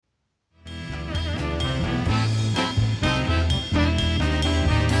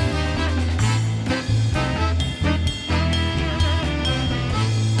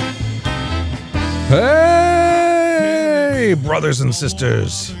Hey, brothers and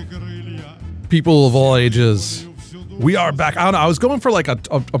sisters, people of all ages, we are back. I don't know, I was going for like a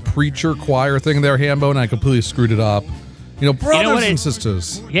preacher choir thing there, Hambo, and I completely screwed it up. Brothers and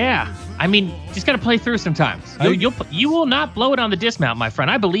sisters. Yeah. I mean, you just got to play through sometimes. You will not blow it on the dismount, my friend.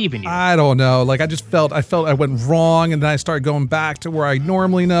 I believe in you. I don't know. Like, I felt I went wrong, and then I started going back to where I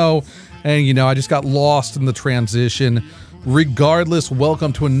normally know, and, I just got lost in the transition. Regardless,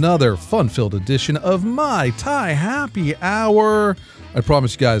 welcome to another fun-filled edition of My Thai Happy Hour. I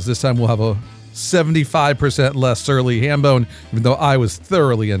promise you guys, this time we'll have a 75% less surly Hambone, even though I was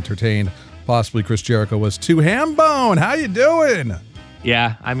thoroughly entertained. Possibly Chris Jericho was too. Hambone, how you doing?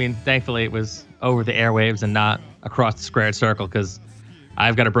 Yeah, I mean, thankfully it was over the airwaves and not across the squared circle because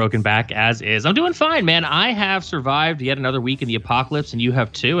I've got a broken back as is. I'm doing fine, man. I have survived yet another week in the apocalypse, and you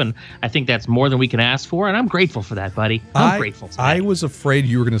have too, and I think that's more than we can ask for, and I'm grateful for that, buddy. I'm grateful today. I was afraid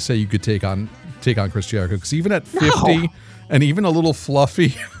you were going to say you could take on Chris Jericho, because even at 50 and even a little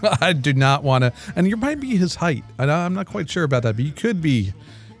fluffy, I do not want to, and you might be his height. I'm not quite sure about that, but you could be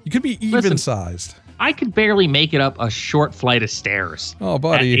even sized. I could barely make it up a short flight of stairs. Oh,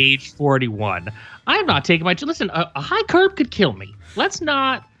 buddy. At age 41. I'm not taking my... Listen, a high curb could kill me. Let's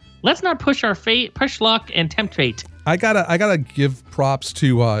not push our fate, push luck, and tempt fate. I gotta give props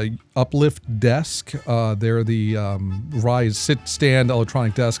to Uplift Desk. They're the Rise Sit Stand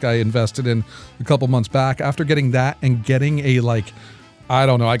electronic desk I invested in a couple months back. After getting that and getting a I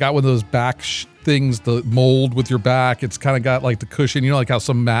got one of those back things, the mold with your back. It's kind of got like the cushion, like how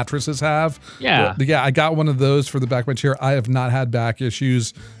some mattresses have. Yeah. Yeah, I got one of those for the back of my chair. I have not had back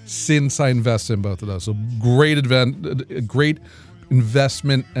issues since I invested in both of those. So great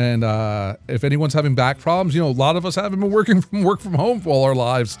investment. And if anyone's having back problems, a lot of us haven't been work from home for all our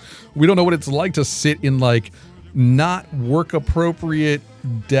lives. We don't know what it's like to sit in not work appropriate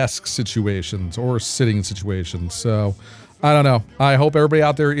desk situations or sitting situations. So I don't know. I hope everybody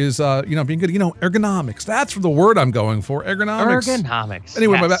out there is, being good. Ergonomics. That's the word I'm going for. Ergonomics.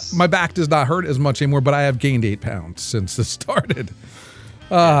 Anyway, yes. my back does not hurt as much anymore, but I have gained 8 pounds since this started.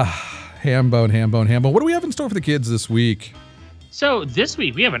 Hambone. What do we have in store for the kids this week? So this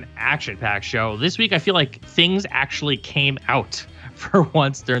week, we have an action-packed show. This week, I feel like things actually came out for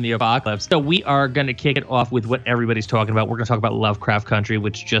once during the apocalypse. So we are going to kick it off with what everybody's talking about. We're going to talk about Lovecraft Country,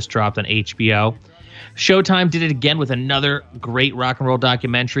 which just dropped on HBO. Showtime did it again with another great rock and roll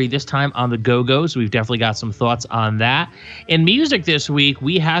documentary, this time on the Go-Go's. We've definitely got some thoughts on that. In music this week,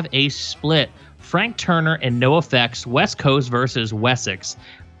 we have a split. Frank Turner and NoFX, West Coast versus Wessex.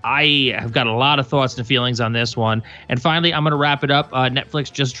 I have got a lot of thoughts and feelings on this one. And finally, I'm going to wrap it up.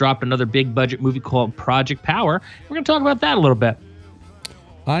 Netflix just dropped another big budget movie called Project Power. We're going to talk about that a little bit.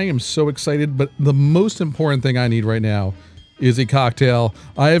 I am so excited, but the most important thing I need right now is a cocktail.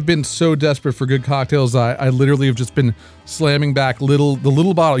 I have been so desperate for good cocktails. I literally have just been slamming back the little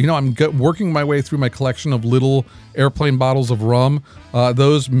bottle. I'm working my way through my collection of little airplane bottles of rum.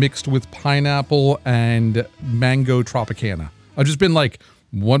 Those mixed with pineapple and mango Tropicana. I've just been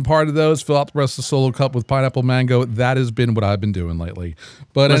one part of those, fill out the rest of the solo cup with pineapple mango. That has been what I've been doing lately.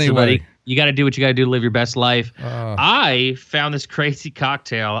 But listen, anyway, buddy, you got to do what you got to do to live your best life. I found this crazy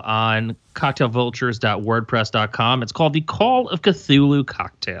cocktail on cocktailvultures.wordpress.com. It's called the Call of Cthulhu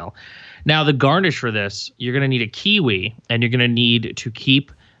cocktail. Now, the garnish for this, you're going to need a kiwi, and you're going to need to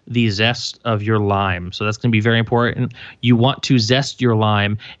keep the zest of your lime. So that's going to be very important. You want to zest your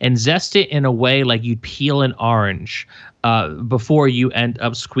lime and zest it in a way like you'd peel an orange before you end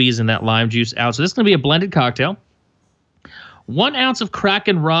up squeezing that lime juice out. So this is going to be a blended cocktail. 1 ounce of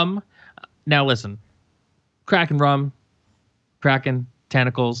Kraken rum. Now listen, Kraken rum, Kraken,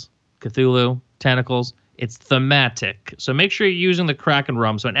 tentacles, Cthulhu, tentacles. It's thematic. So make sure you're using the Kraken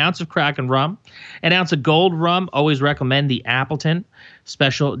rum. So 1 ounce of Kraken rum, 1 ounce of gold rum. Always recommend the Appleton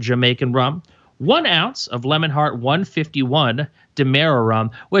Special Jamaican rum. 1 ounce of Lemon Heart 151 Demerara rum,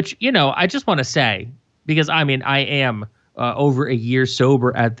 which, I just want to say, because I am over a year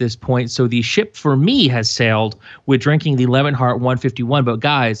sober at this point. So the ship for me has sailed with drinking the Lemon Heart 151. But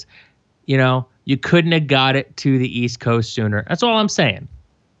guys, you couldn't have got it to the East Coast sooner. That's all I'm saying.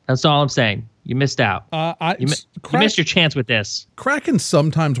 You missed out. You missed your chance with this. Kraken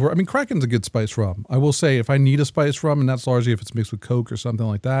sometimes works. Kraken's a good spice rum. I will say, if I need a spice rum, and that's largely if it's mixed with Coke or something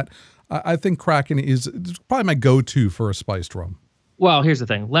like that, I think Kraken is probably my go-to for a spiced rum. Well, here's the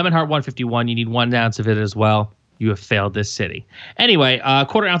thing. Lemon Heart 151, you need 1 ounce of it as well. You have failed this city. Anyway,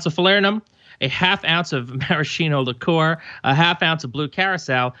 1/4 ounce of falernum, a half ounce of maraschino liqueur, a half ounce of blue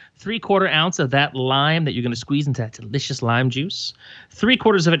curacao, 3/4 ounce of that lime that you're going to squeeze into that delicious lime juice,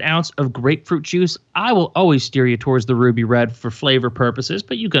 3/4 of an ounce of grapefruit juice. I will always steer you towards the ruby red for flavor purposes,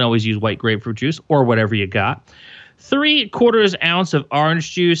 but you can always use white grapefruit juice or whatever you got. 3/4 ounce of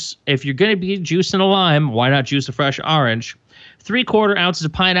orange juice. If you're going to be juicing a lime, why not juice a fresh orange? 3/4 ounces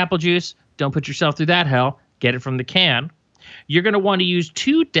of pineapple juice. Don't put yourself through that hell. Get it from the can. You're going to want to use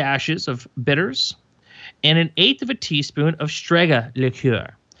 2 dashes of bitters and 1/8 of a teaspoon of Strega liqueur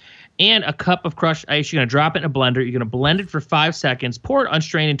and a cup of crushed ice. You're going to drop it in a blender. You're going to blend it for 5 seconds. Pour it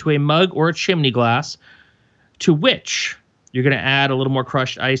unstrained into a mug or a chimney glass, to which you're going to add a little more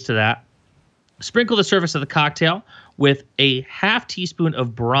crushed ice to that. Sprinkle the surface of the cocktail with a half teaspoon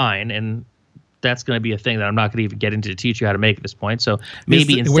of brine, and that's going to be a thing that I'm not going to even get into to teach you how to make at this point. So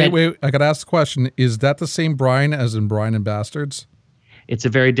maybe instead... Wait, I got to ask the question. Is that the same brine as in Brine and Bastards? It's a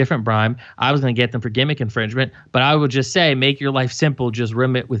very different brine. I was going to get them for gimmick infringement, but I would just say make your life simple. Just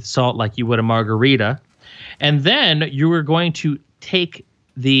rim it with salt like you would a margarita. And then you are going to take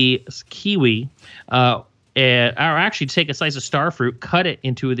the kiwi, or actually take a slice of star fruit, cut it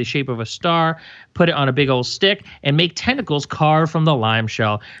into the shape of a star, put it on a big old stick, and make tentacles carved from the lime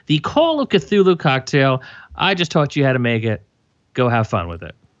shell. The Call of Cthulhu cocktail. I just taught you how to make it. Go have fun with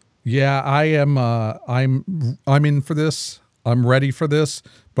it. Yeah, I am. I'm in for this. I'm ready for this.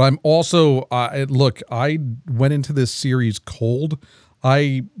 But I'm also. Look, I went into this series cold.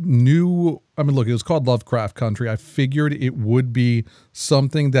 I knew, look, it was called Lovecraft Country. I figured it would be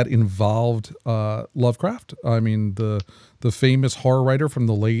something that involved Lovecraft. The famous horror writer from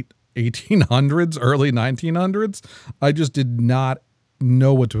the late 1800s, early 1900s. I just did not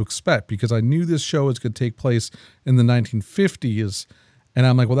know what to expect because I knew this show was going to take place in the 1950s. And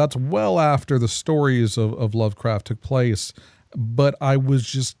I'm like, well, that's well after the stories of Lovecraft took place. But I was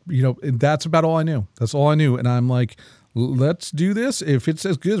just, that's about all I knew. That's all I knew. And I'm like, let's do this. If it's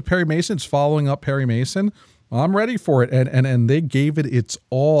as good as Perry Mason, it's following up Perry Mason. I'm ready for it. And they gave it its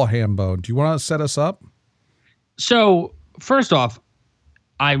all, Hambone. Do you want to set us up? So first off,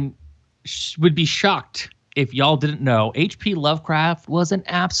 I would be shocked if y'all didn't know H.P. Lovecraft was an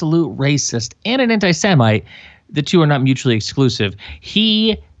absolute racist and an anti-Semite. The two are not mutually exclusive.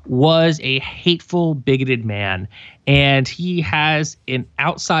 He was a hateful, bigoted man, and he has an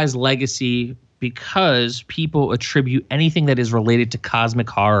outsized legacy because people attribute anything that is related to cosmic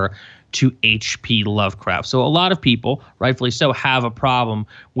horror to H.P. Lovecraft. So a lot of people, rightfully so, have a problem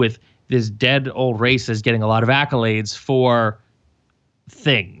with this dead old racist getting a lot of accolades for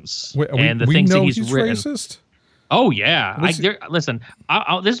things. Wait, the we things know that he's written. Racist? Oh, yeah. Listen,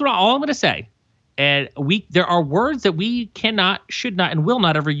 this is all I'm going to say. And there are words that we cannot, should not, and will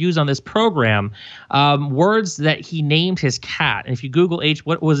not ever use on this program. Words that he named his cat. And if you Google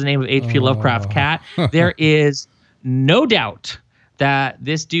what was the name of H.P. Lovecraft cat, there is no doubt that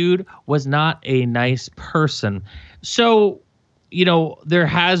this dude was not a nice person. So, there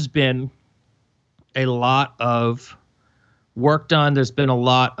has been a lot of work done. There's been a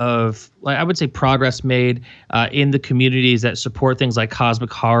lot of, I would say, progress made in the communities that support things like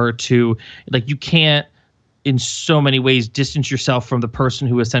cosmic horror too. You can't, in so many ways, distance yourself from the person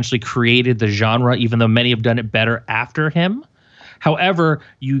who essentially created the genre, even though many have done it better after him. However,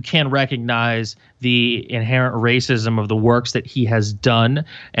 you can recognize the inherent racism of the works that he has done,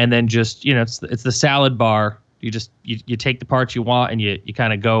 and then just, it's the salad bar. You take the parts you want and you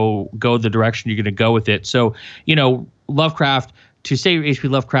kind of go the direction you're going to go with it. So, Lovecraft, to say H.P.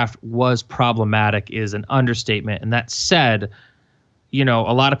 Lovecraft was problematic is an understatement. And that said, a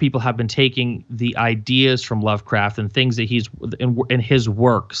lot of people have been taking the ideas from Lovecraft and things that he's in his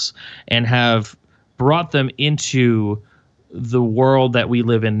works and have brought them into the world that we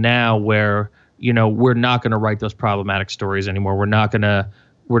live in now, where, we're not going to write those problematic stories anymore. We're not going to,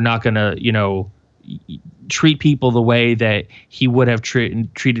 treat people the way that he would have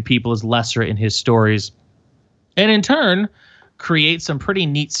treated people as lesser in his stories. And in turn, create some pretty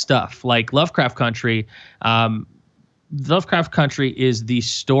neat stuff like Lovecraft Country. Lovecraft Country is the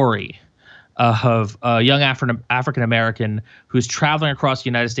story of a young African-American who's traveling across the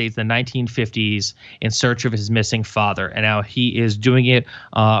United States in the 1950s in search of his missing father. And now he is doing it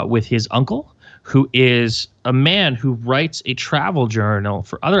with his uncle, who is a man who writes a travel journal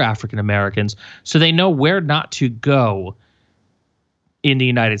for other African-Americans so they know where not to go in the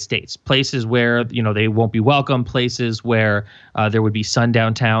United States, places where, they won't be welcome, places where there would be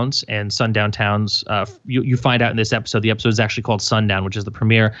sundown towns, and sundown towns, you find out in this episode, the episode is actually called Sundown, which is the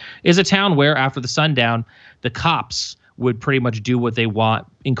premiere, is a town where after the sundown, the cops would pretty much do what they want,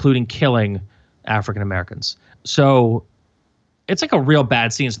 including killing African Americans. So it's like a real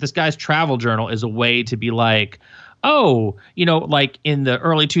bad scene. So this guy's travel journal is a way to be like, oh, like in the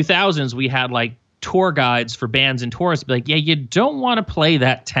early 2000s, we had like tour guides for bands and tourists. Be like, yeah, you don't want to play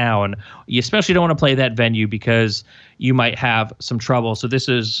that town. You especially don't want to play that venue because you might have some trouble. So this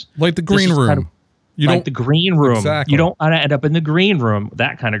is like the green room. Kind of like the green room. Exactly. You don't want to end up in the green room,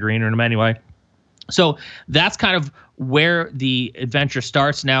 that kind of green room anyway. So that's kind of where the adventure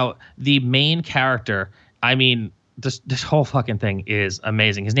starts. Now, the main character, I mean, this whole fucking thing is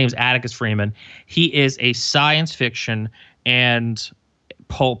amazing. His name's Atticus Freeman. He is a science fiction and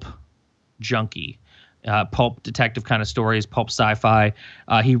pulp junkie. Pulp detective kind of stories, pulp sci-fi.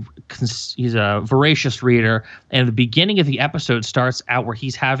 He's a voracious reader, and the beginning of the episode starts out where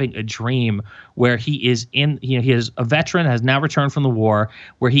he's having a dream where he is he is a veteran, has now returned from the war,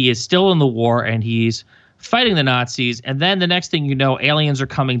 where he is still in the war and he's fighting the Nazis. And then the next thing you know, aliens are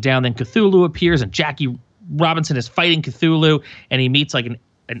coming down. Then Cthulhu appears, and Jackie Robinson is fighting Cthulhu, and he meets like an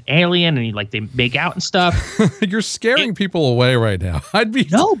alien, and they make out and stuff. You're scaring people away right now. But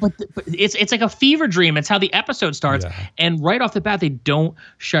it's like a fever dream. It's how the episode starts. Yeah. And right off the bat, they don't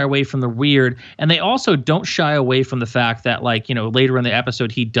shy away from the weird, and they also don't shy away from the fact that later in the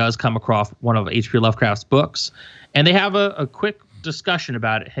episode he does come across one of H.P. Lovecraft's books, and they have a quick discussion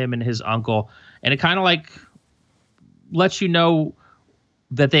about it, him and his uncle, and it kind of lets you know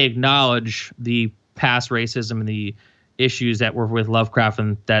that they acknowledge the past racism and the issues that were with Lovecraft,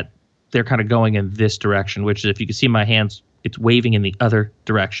 and that they're kind of going in this direction, which, if you can see my hands, it's waving in the other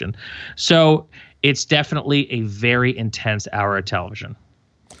direction. So it's definitely a very intense hour of television.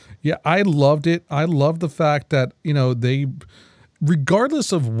 Yeah, I loved it. I love the fact that, they,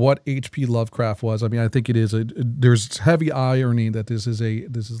 regardless of what H.P. Lovecraft was, I mean, I think it is there's heavy irony that this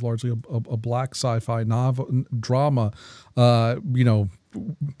is largely a black sci-fi novel drama,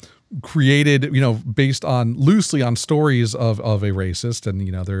 created, based loosely on stories of a racist. And,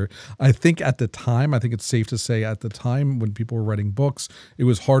 I think it's safe to say at the time when people were writing books, it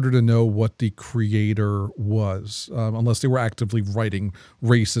was harder to know what the creator was, unless they were actively writing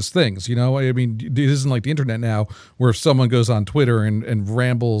racist things. I mean, it isn't like the internet now where if someone goes on Twitter and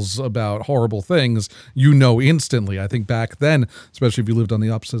rambles about horrible things, instantly. I think back then, especially if you lived on the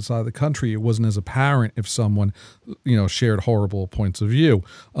opposite side of the country, it wasn't as apparent if someone, shared horrible points of view.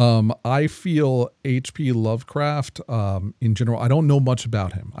 I feel H.P. Lovecraft, in general, I don't know much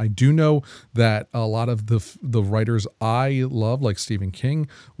about him. I do know that a lot of the writers I love, like Stephen King,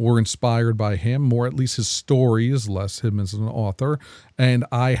 were inspired by him, more at least his stories, less him as an author. And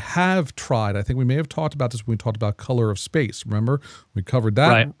I have tried, I think we may have talked about this when we talked about Color of Space. Remember? We covered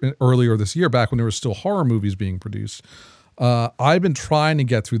that earlier this year, back when there were still horror movies being produced. I've been trying to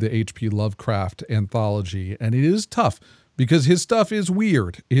get through the H.P. Lovecraft anthology, and it is tough because his stuff is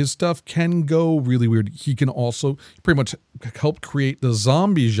weird. His stuff can go really weird. He can also pretty much help create the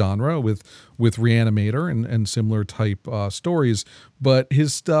zombie genre with Reanimator and similar type stories, but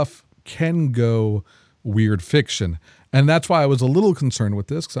his stuff can go weird fiction. And that's why I was a little concerned with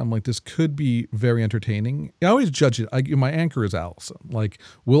this, because I'm like, this could be very entertaining. I always judge it. My anchor is Allison. Like,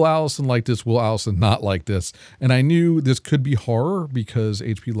 will Allison like this? Will Allison not like this? And I knew this could be horror because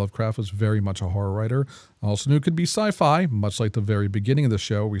H.P. Lovecraft was very much a horror writer. I also knew it could be sci-fi, much like the very beginning of the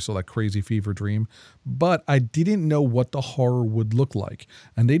show. We saw that crazy fever dream. But I didn't know what the horror would look like.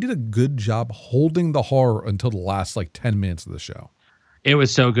 And they did a good job holding the horror until the last 10 minutes of the show. It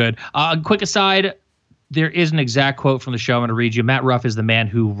was so good. Quick aside, there is an exact quote from the show I'm going to read you. Matt Ruff is the man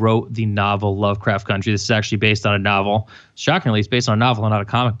who wrote the novel Lovecraft Country. This is actually based on a novel. Shockingly, it's based on a novel and not a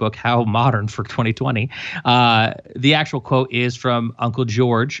comic book. How modern for 2020. The actual quote is from Uncle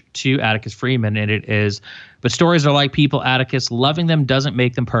George to Atticus Freeman, and it is, "But stories are like people, Atticus. Loving them doesn't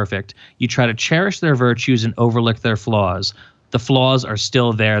make them perfect. You try to cherish their virtues and overlook their flaws. The flaws are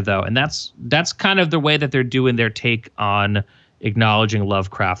still there, though." And that's kind of the way that they're doing their take on acknowledging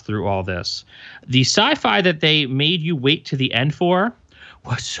Lovecraft through all this. The sci-fi that they made you wait to the end for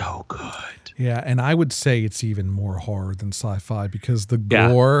was so good. Yeah, and I would say it's even more horror than sci-fi because the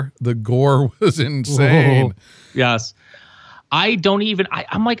gore was insane. Oh, yes. I'm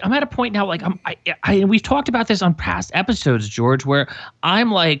at a point now, we've talked about this on past episodes, George, where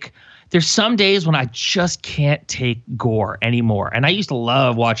I'm like, there's some days when I just can't take gore anymore. And I used to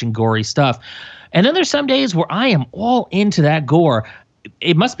love watching gory stuff. And then there's some days where I am all into that gore.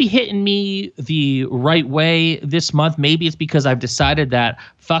 It must be hitting me the right way this month. Maybe it's because I've decided that,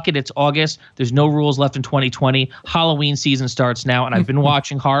 fuck it, it's August. There's no rules left in 2020. Halloween season starts now, and I've been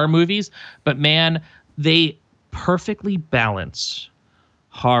watching horror movies. But, man, they perfectly balance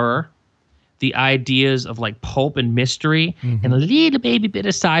horror. the ideas of like pulp and mystery and a little baby bit of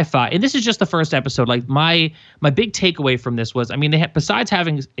sci-fi. And this is just the first episode. Like my big takeaway from this was, I mean, besides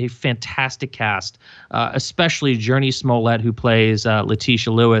having a fantastic cast, especially Jurnee Smollett, who plays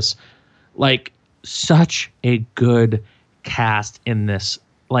Letitia Lewis, like such a good cast in this.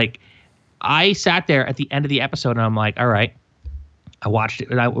 Like I sat there at the end of the episode and I'm like, all right, I watched it.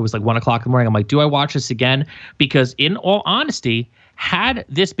 And it was like 1 o'clock in the morning. I'm like, do I watch this again? Because in all honesty, had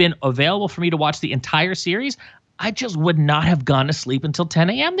this been available for me to watch the entire series, I just would not have gone to sleep until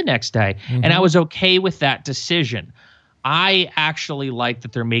 10 a.m. the next day. And I was okay with that decision. I actually like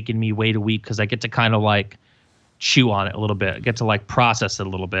that they're making me wait a week because I get to kind of like chew on it a little bit. I get to like process it a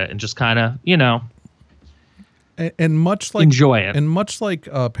little bit and just kind of, and much like enjoy it. And much like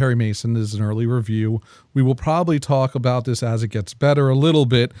Perry Mason is an early review, we will probably talk about this as it gets better a little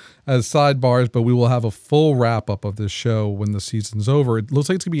bit as sidebars, but we will have a full wrap up of this show when the season's over. It looks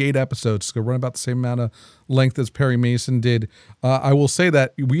like it's going to be 8 episodes. It's going to run about the same amount of length as Perry Mason did. I will say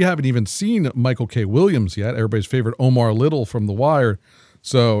that we haven't even seen Michael K. Williams yet, everybody's favorite Omar Little from The Wire.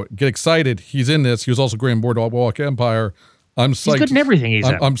 So get excited. He's in this. He was also great in Boardwalk Empire. I'm psyched. He's good in everything he's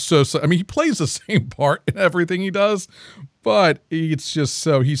in. I'm so I mean, he plays the same part in everything he does, but it's just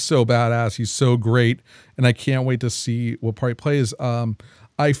he's so badass. He's so great, and I can't wait to see what part he plays.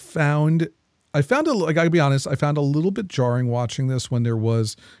 I found I gotta be honest, I found a little bit jarring watching this when there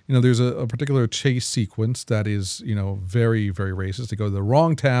was, there's a particular chase sequence that is, very, very racist. They go to the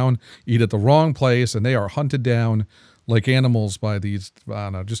wrong town, eat at the wrong place, and they are hunted down like animals by these, I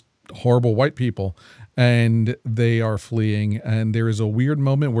don't know, just horrible white people, and they are fleeing. And there is a weird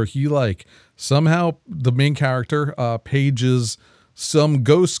moment where he somehow the main character pages some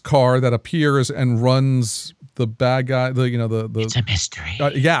ghost car that appears and runs the bad guy. It's a mystery.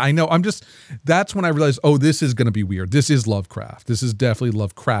 Yeah, I know. That's when I realized, oh, this is going to be weird. This is Lovecraft. This is definitely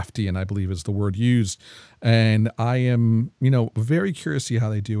Lovecraftian, I believe is the word used. And I am, very curious to see how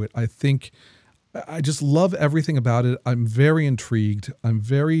they do it. I just love everything about it. I'm very intrigued. I'm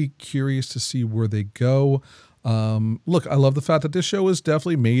very curious to see where they go. Look, I love the fact that this show was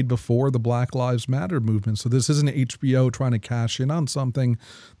definitely made before the Black Lives Matter movement. So this isn't HBO trying to cash in on something.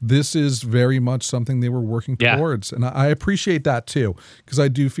 This is very much something they were working towards. And I appreciate that too, because I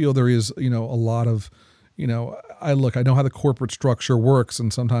do feel there is, a lot of, I know how the corporate structure works,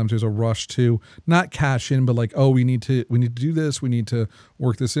 and sometimes there's a rush to not cash in, but we need to do this. We need to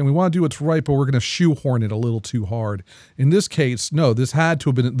work this in. We want to do what's right, but we're going to shoehorn it a little too hard. In this case, no, this had to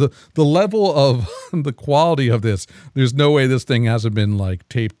have been the level of the quality of this. There's no way this thing hasn't been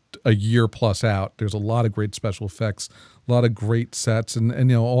taped a year plus out. There's a lot of great special effects, a lot of great sets,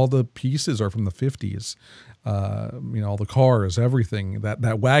 and all the pieces are from the 50s. All the cars, everything, that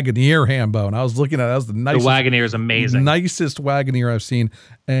Wagoneer, Hambo, and I was looking at it, that was the nicest. The Wagoneer is amazing. Nicest Wagoneer I've seen.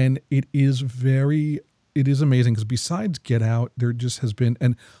 And it is amazing because besides Get Out, there just has been,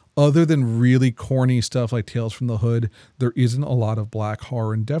 and other than really corny stuff like Tales from the Hood, there isn't a lot of black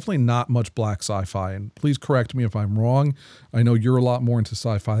horror and definitely not much black sci-fi. And please correct me if I'm wrong. I know you're a lot more into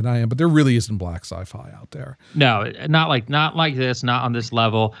sci-fi than I am, but there really isn't black sci-fi out there. No, not like this, not on this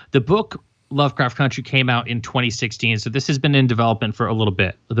level. The book Lovecraft Country came out in 2016, so this has been in development for a little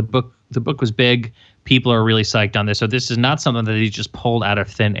bit. The book was big. People are really psyched on this, so this is not something that he just pulled out of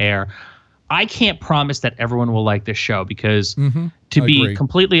thin air. I can't promise that everyone will like this show because, to be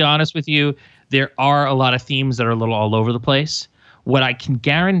completely honest with you, there are a lot of themes that are a little all over the place. What I can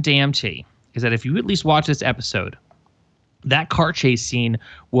guarantee is that if you at least watch this episode, that car chase scene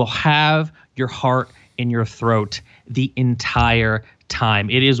will have your heart in your throat the entire time.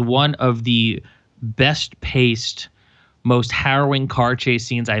 It is one of the best paced, most harrowing car chase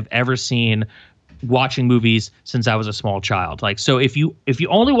scenes I've ever seen watching movies since I was a small child. So if you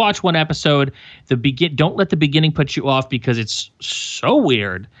only watch one episode, don't let the beginning put you off because it's so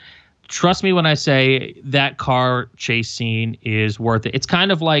weird. Trust me when I say that car chase scene is worth it. It's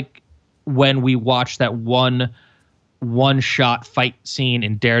kind of like when we watched that one shot fight scene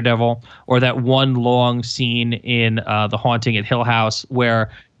in Daredevil, or that one long scene in The Haunting at Hill House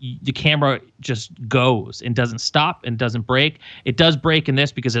where the camera just goes and doesn't stop and doesn't break. It does break in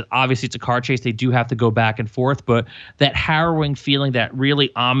this because obviously it's a car chase. They do have to go back and forth, but that harrowing feeling, that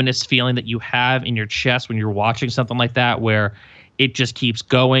really ominous feeling that you have in your chest when you're watching something like that, where it just keeps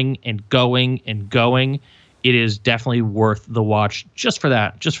going and going and going. It is definitely worth the watch just for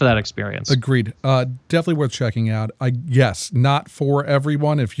that experience. Agreed. Definitely worth checking out. Yes, not for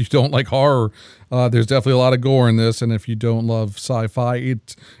everyone. If you don't like horror, there's definitely a lot of gore in this. And if you don't love sci-fi,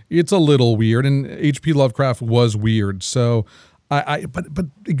 it's a little weird. And H.P. Lovecraft was weird. So But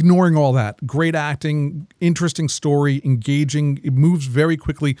ignoring all that, great acting, interesting story, engaging. It moves very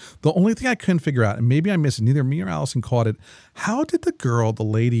quickly. The only thing I couldn't figure out, and maybe I missed it, neither me or Allison caught it. How did the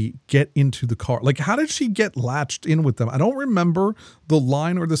lady, get into the car? Like, how did she get latched in with them? I don't remember the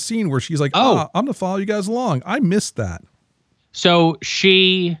line or the scene where she's like, "Oh, I'm gonna follow you guys along." I missed that. So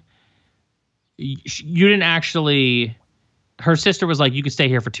you didn't actually. Her sister was like, "You can stay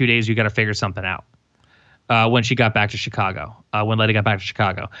here for 2 days. You got to figure something out." When she got back to Chicago, when Letty got back to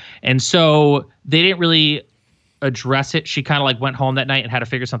Chicago. And so they didn't really address it. She kind of like went home that night and had to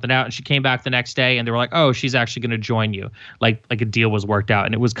figure something out. And she came back the next day and they were like, "Oh, she's actually going to join you." Like a deal was worked out.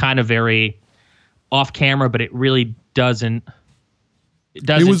 And it was kind of very off camera, but it really doesn't.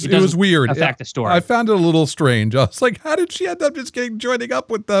 It was weird. Affect the story. I found it a little strange. I was like, how did she end up just joining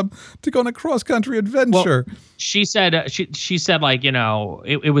up with them to go on a cross country adventure? Well, she said she said, like, you know,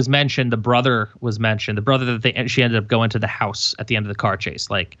 it was mentioned. The brother was mentioned. The brother that she ended up going to the house at the end of the car chase.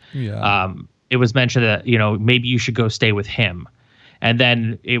 Like, it was mentioned that, you know, maybe you should go stay with him. And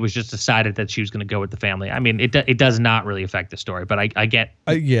then it was just decided that she was going to go with the family. I mean, it does not really affect the story, but I get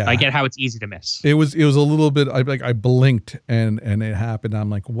how it's easy to miss. It was a little bit. I blinked and it happened. I'm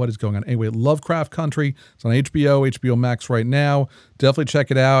like, what is going on? Anyway, Lovecraft Country. It's on HBO Max right now. Definitely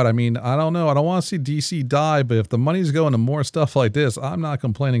check it out. I mean, I don't know. I don't want to see DC die, but if the money's going to more stuff like this, I'm not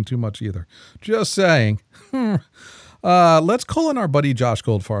complaining too much either. Just saying. Let's call in our buddy Josh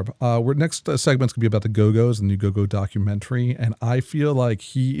Goldfarb. Our next segment's gonna be about the Go-Go's, the new Go-Go documentary, and I feel like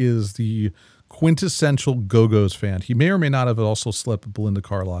he is the quintessential Go-Go's fan. He may or may not have also slept with Belinda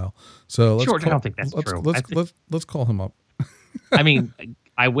Carlisle. So I don't think that's true. Let's call him up. I mean,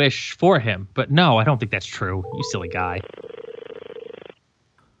 I wish for him, but no, I don't think that's true. You silly guy.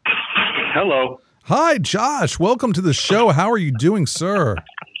 Hello. Hi, Josh. Welcome to the show. How are you doing, sir?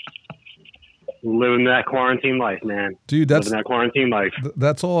 Living that quarantine life, man. Dude, living that quarantine life.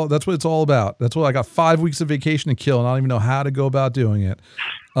 That's all. That's what it's all about. That's what I got 5 weeks of vacation to kill, and I don't even know how to go about doing it.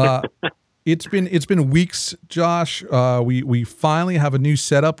 It's been weeks, Josh. We finally have a new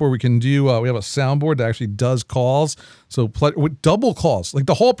setup where we can do. We have a soundboard that actually does calls. So with double calls. Like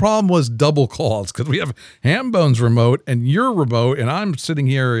the whole problem was double calls because we have Hambone's remote and you're remote, and I'm sitting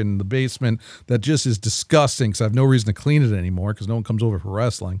here in the basement. That just is disgusting because I have no reason to clean it anymore because no one comes over for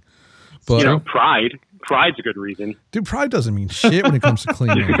wrestling. But, you know, pride. Pride's a good reason. Dude, pride doesn't mean shit when it comes to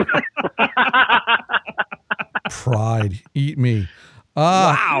cleaning. Pride. Eat me.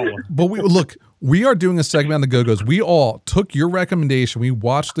 Wow. But we are doing a segment on the Go-Go's. We all took your recommendation. We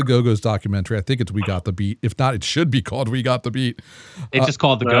watched the Go-Go's documentary. I think it's We Got the Beat. If not, it should be called We Got the Beat. It's just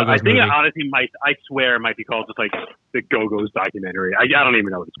called the Go-Go's I think movie. it honestly I swear it might be called just like the Go-Go's documentary. I don't even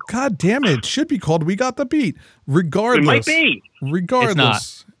know what it's called. God damn it. It should be called We Got the Beat. Regardless. It might be.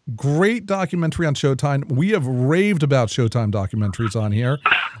 Regardless. Great documentary on Showtime. We have raved about Showtime documentaries on here.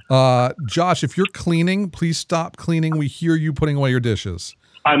 Josh, if you're cleaning, please stop cleaning. We hear you putting away your dishes.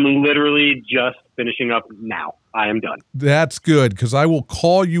 I'm literally just finishing up now. I am done. That's good, because I will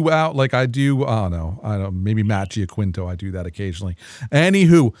call you out like I do. I don't know, maybe Matt Giaquinto. I do that occasionally.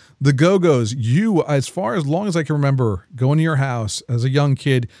 Anywho, the Go-Go's, you, as long as I can remember, going to your house as a young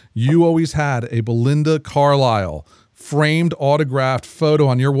kid, you always had a Belinda Carlisle framed autographed photo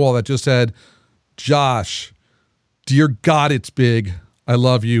on your wall that just said, "Josh, dear God, it's big. I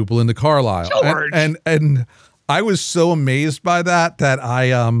love you, Belinda Carlisle." George. And I was so amazed by that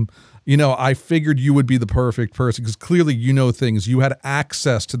I figured you would be the perfect person because clearly you know things. You had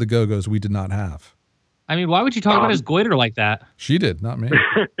access to the Go-Go's we did not have. I mean, why would you talk about his goiter like that? She did, not me.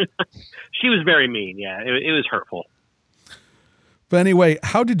 She was very mean. Yeah, it was hurtful. But anyway,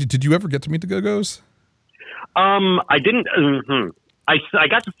 how did you ever get to meet the Go-Go's? I didn't. I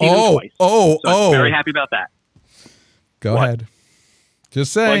got to see them twice. So I'm very happy about that. Go ahead.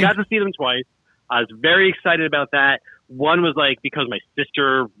 Just saying. So I got to see them twice. I was very excited about that. One was like because my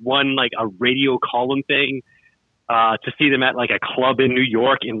sister won like a radio call-in thing to see them at like a club in New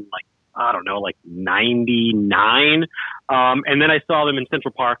York in like, I don't know, like 99. And then I saw them in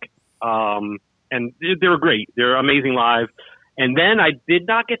Central Park. And they were great. They're amazing live. And then I did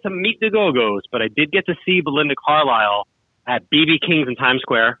not get to meet the Go-Go's, but I did get to see Belinda Carlisle at BB King's in Times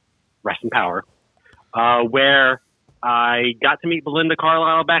Square, rest in power, where I got to meet Belinda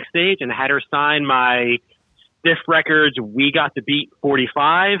Carlisle backstage and had her sign my Stiff Records We Got the Beat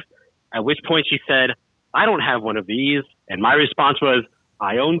 45, at which point she said, "I don't have one of these." And my response was,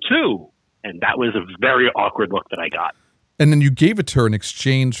 "I own two." And that was a very awkward look that I got. And then you gave it to her in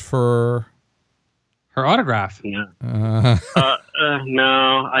exchange for... her autograph. Yeah.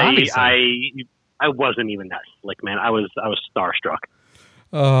 No, I wasn't even that slick, man. I was starstruck.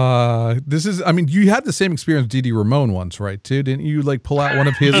 This is, I mean, you had the same experience with Dee Dee Ramone once, right? Too, didn't you? Like pull out one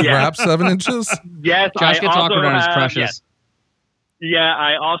of his rap 7 inches? Yes, Josh gets awkward on his crushes. Yes. Yeah,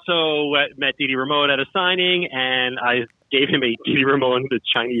 I also met Dee Dee Ramone at a signing, and I gave him a Dee Dee Ramone, the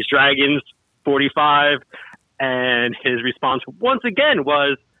Chinese Dragons 45, and his response once again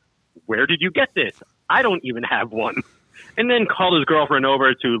was, "Where did you get this? I don't even have one." And then called his girlfriend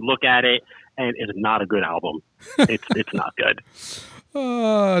over to look at it, and it's not a good album. It's not good.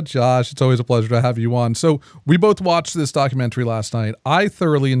 Josh, it's always a pleasure to have you on. So we both watched this documentary last night. I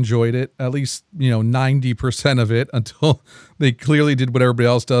thoroughly enjoyed it, at least, 90% of it, until they clearly did what everybody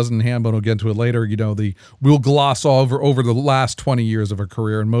else does, and Hambone will get into it later. We'll gloss over the last 20 years of her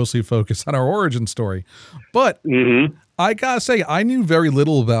career and mostly focus on our origin story. But I gotta say, I knew very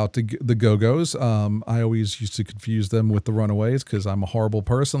little about the Go-Go's. I always used to confuse them with the Runaways because I'm a horrible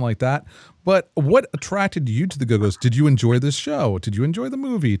person like that. But what attracted you to the Go-Go's? Did you enjoy this show? Did you enjoy the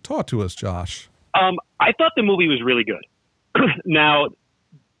movie? Talk to us, Josh. I thought the movie was really good. Now,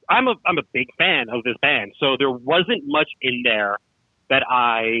 I'm a big fan of this band, so there wasn't much in there that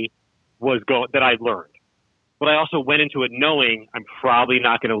I learned. But I also went into it knowing I'm probably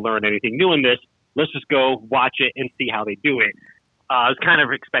not going to learn anything new in this. Let's just go watch it and see how they do it. I was kind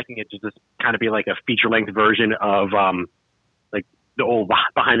of expecting it to just kind of be like a feature-length version of like the old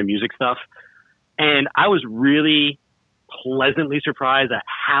behind the music stuff. And I was really pleasantly surprised at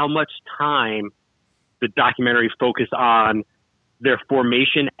how much time the documentary focused on their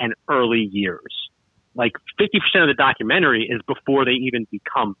formation and early years. Like 50% of the documentary is before they even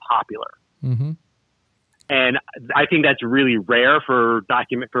become popular. Mm-hmm. And I think that's really rare for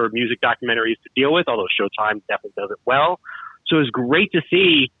music documentaries to deal with, although Showtime definitely does it well. So it was great to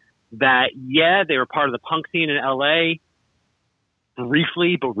see that, they were part of the punk scene in LA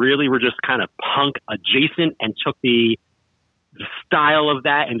briefly, but really were just kind of punk adjacent and took the style of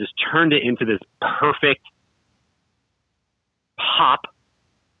that and just turned it into this perfect pop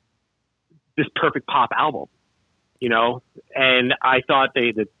album, and I thought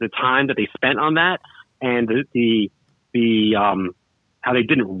the time that they spent on that and the how they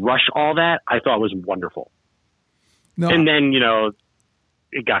didn't rush all that, I thought was wonderful. No. And then,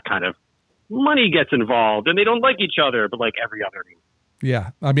 it got kind of money gets involved and they don't like each other, but like every other.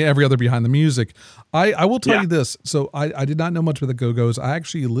 Yeah. I mean, every other behind the music. I will tell you this. So I did not know much about the Go-Go's. I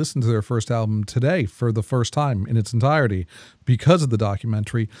actually listened to their first album today for the first time in its entirety because of the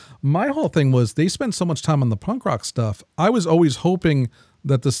documentary. My whole thing was they spent so much time on the punk rock stuff. I was always hoping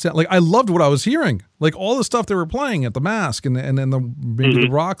that I loved what I was hearing, like all the stuff they were playing at the Mask and maybe the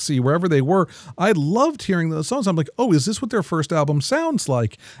Roxy, wherever they were. I loved hearing those songs. I'm like, oh, is this what their first album sounds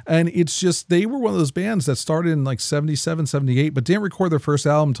like? And it's just, they were one of those bands that started in like 77, 78, but didn't record their first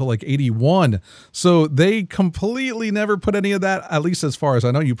album until like 81. So they completely never put any of that, at least as far as I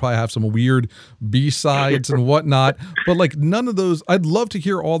know. You probably have some weird B-sides and whatnot, but like none of those, I'd love to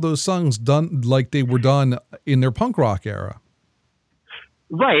hear all those songs done like they were done in their punk rock era.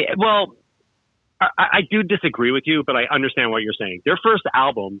 Right. Well, I do disagree with you, but I understand what you're saying. Their first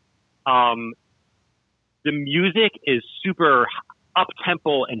album, the music is super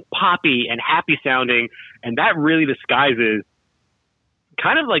up-tempo and poppy and happy sounding, and that really disguises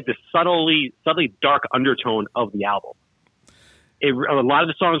kind of like the subtly dark undertone of the album. A lot of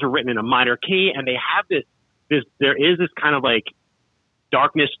the songs were written in a minor key, and they have there is this kind of like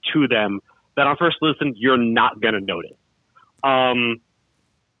darkness to them that on first listen you're not going to notice.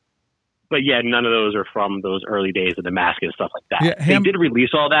 But yeah, none of those are from those early days of the Mask and stuff like that. Yeah, they did release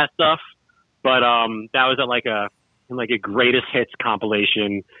all that stuff, but that was in a greatest hits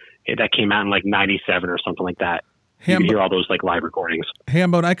compilation that came out in like 97 or something like that. You can hear all those like live recordings.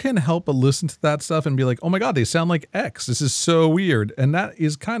 Hambone, I can't help but listen to that stuff and be like, oh my God, they sound like X. This is so weird. And that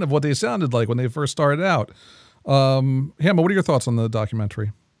is kind of what they sounded like when they first started out. Hambone, what are your thoughts on the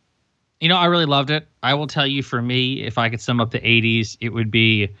documentary? I really loved it. I will tell you, for me, if I could sum up the 80s, it would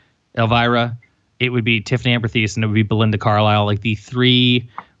be Elvira, it would be Tiffany Amber Thiessen, and it would be Belinda Carlisle, like the three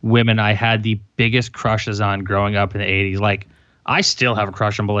women I had the biggest crushes on growing up in the 80s. Like, I still have a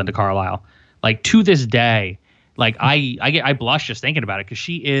crush on Belinda Carlisle. Like, to this day, like I blush just thinking about it because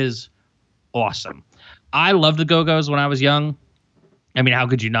she is awesome. I loved the Go-Go's when I was young. I mean, how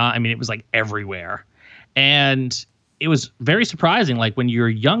could you not? I mean, it was like everywhere. And it was very surprising, like when you're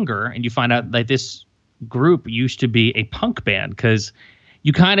younger and you find out that this group used to be a punk band, because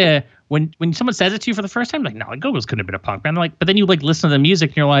you kind of, when someone says it to you for the first time, like, no, Go-Go's couldn't have been a punk band. Like, but then you like listen to the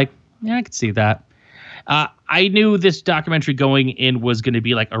music and you're like, yeah, I could see that. I knew this documentary going in was going to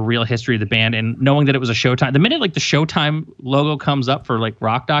be like a real history of the band, and knowing that it was a Showtime, the minute like the Showtime logo comes up for like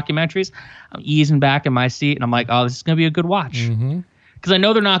rock documentaries, I'm easing back in my seat and I'm like, oh, this is going to be a good watch. Mm-hmm. because I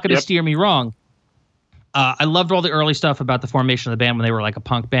know they're not going to Yep. steer me wrong. I loved all the early stuff about the formation of the band when they were like a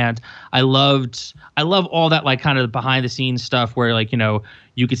punk band. I love all that like kind of behind the scenes stuff where like, you know,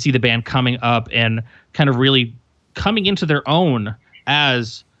 you could see the band coming up and kind of really coming into their own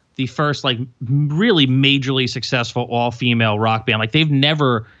as the first like really majorly successful all female rock band. Like they've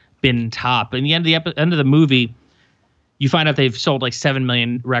never been top. In the end of the movie, you find out they've sold like 7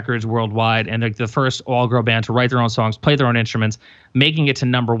 million records worldwide, and they're the first all-girl band to write their own songs, play their own instruments, making it to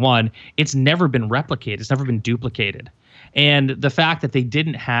number one. It's never been replicated. It's never been duplicated. And the fact that they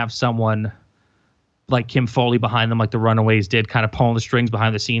didn't have someone like Kim Foley behind them, like the Runaways did, kind of pulling the strings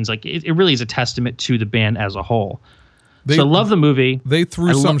behind the scenes, like it really is a testament to the band as a whole. So I love the movie. They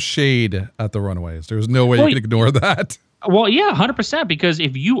threw some shade at the Runaways. There was no way you could ignore that. Well, yeah, 100%. Because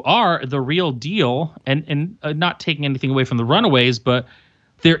if you are the real deal, and not taking anything away from the Runaways, but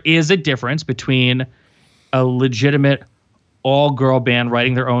there is a difference between a legitimate all-girl band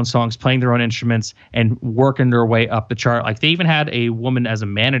writing their own songs, playing their own instruments, and working their way up the chart. Like they even had a woman as a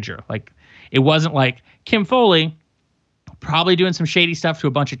manager. Like it wasn't like Kim Foley probably doing some shady stuff to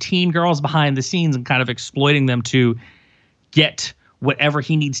a bunch of teen girls behind the scenes and kind of exploiting them to get whatever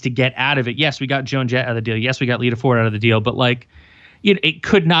he needs to get out of it. Yes, we got Joan Jett out of the deal. Yes, we got Lita Ford out of the deal. But like, it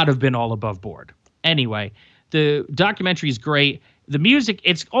could not have been all above board. Anyway, the documentary is great. The music,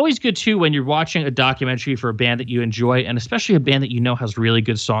 it's always good too when you're watching a documentary for a band that you enjoy, and especially a band that you know has really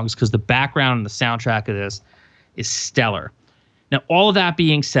good songs, because the background and the soundtrack of this is stellar. Now, all of that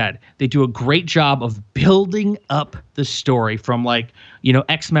being said, they do a great job of building up the story from like, you know,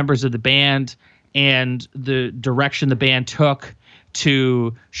 ex-members of the band and the direction the band took,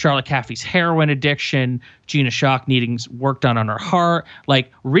 to Charlotte Caffey's heroin addiction, Gina Shock needing work done on her heart,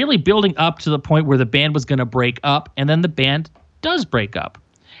 like really building up to the point where the band was going to break up, and then the band does break up.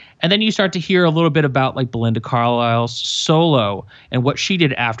 And then you start to hear a little bit about like Belinda Carlisle's solo and what she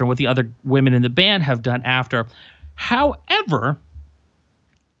did after, and what the other women in the band have done after. However,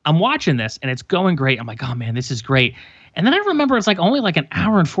 I'm watching this and it's going great. I'm like, oh man, this is great. And then I remember it's like only like an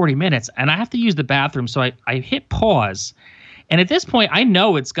hour and 40 minutes and I have to use the bathroom. So I hit pause. And at this point, I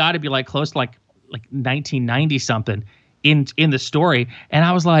know it's got to be like close to like 1990 something in the story. And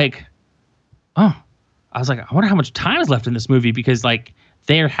I was like, I wonder how much time is left in this movie, because like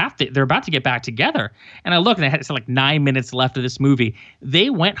they're about to get back together. And I look and it's like 9 minutes left of this movie. They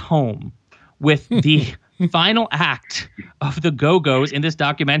went home with the final act of the Go-Go's in this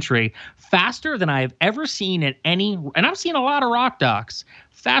documentary faster than I have ever seen in any, and I've seen a lot of rock docs,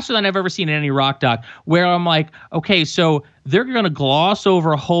 faster than I've ever seen in any rock doc, where I'm like, okay, so they're going to gloss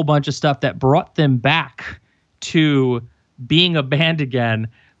over a whole bunch of stuff that brought them back to being a band again,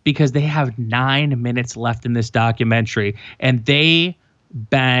 because they have 9 minutes left in this documentary and they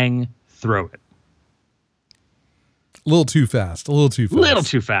bang through it. A little too fast.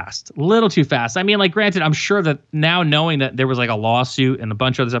 I mean, like, granted, I'm sure that now knowing that there was like a lawsuit and a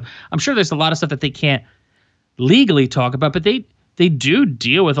bunch of other stuff, I'm sure there's a lot of stuff that they can't legally talk about, but they do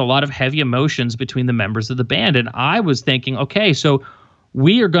deal with a lot of heavy emotions between the members of the band. And I was thinking, okay, so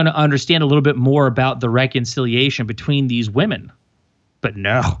we are going to understand a little bit more about the reconciliation between these women. But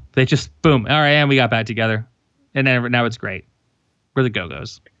no, they just, boom, all right, and we got back together. And then, now it's great. We're the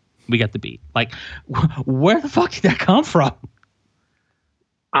Go-Go's. We got the beat. Like, where the fuck did that come from?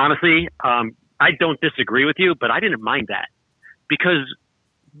 Honestly, I don't disagree with you, but I didn't mind that, because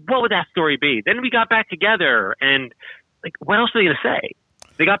what would that story be? Then we got back together, and like, what else are they going to say?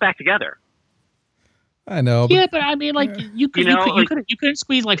 They got back together. I know. Yeah, but I mean, like, you couldn't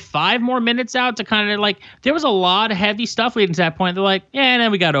squeeze like 5 more minutes out to kind of like, there was a lot of heavy stuff leading to that point. They're like, yeah, and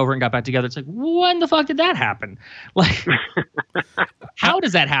then we got over and got back together. It's like, when the fuck did that happen? Like, how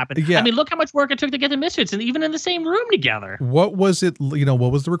does that happen? Yeah. I mean, look how much work it took to get the Misfits and even in the same room together. What was it?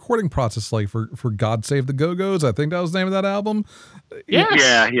 What was the recording process like for God Save the Go-Go's? I think that was the name of that album.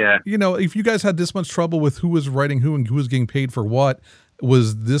 Yes. Yeah. If you guys had this much trouble with who was writing who and who was getting paid for what,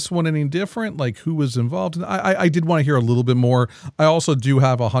 was this one any different? Like, who was involved? And I did want to hear a little bit more. I also do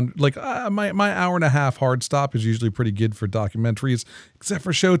have 100, like my hour and a half hard stop is usually pretty good for documentaries, except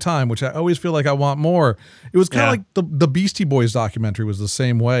for Showtime, which I always feel like I want more. It was kind of like the Beastie Boys documentary was the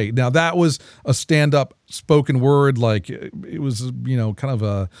same way. Now that was a stand-up spoken word, like it was, kind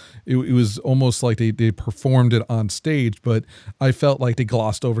of it was almost like they performed it on stage, but I felt like they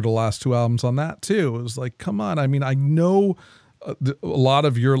glossed over the last 2 albums on that too. It was like, come on. I mean, I know a lot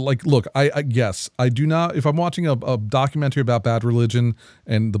of your, like, look, I guess I do not, if I'm watching a documentary about Bad Religion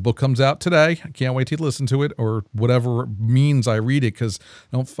and the book comes out today, I can't wait to listen to it, or whatever means I read it, because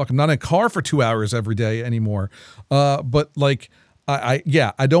I'm not in a car for 2 hours every day anymore. But like,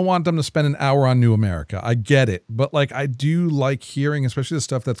 I don't want them to spend an hour on New America. I get it, but like I do like hearing, especially the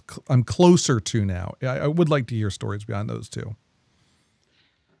stuff that's I'm closer to now. I would like to hear stories behind those two.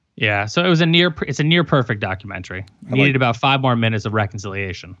 Yeah, so it's a near perfect documentary. Needed about 5 more minutes of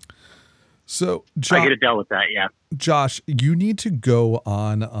reconciliation. So I could have dealt with that, yeah. Josh, you need to go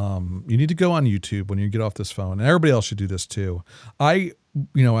on YouTube when you get off this phone, and everybody else should do this too.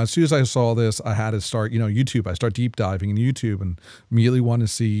 As soon as I saw this, I had to start, YouTube. I start deep diving in YouTube and immediately want to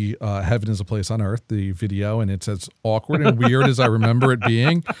see Heaven is a Place on Earth, the video, and it's as awkward and weird as I remember it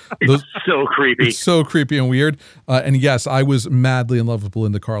being. It's so creepy. It's so creepy and weird. And yes, I was madly in love with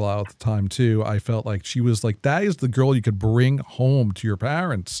Belinda Carlisle at the time too. I felt like she was like, that is the girl you could bring home to your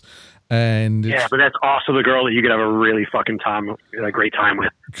parents. And yeah, but that's also the girl that you could have a really fucking great time with.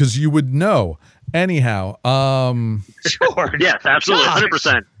 Because you would know. Anyhow, George. Yes, absolutely,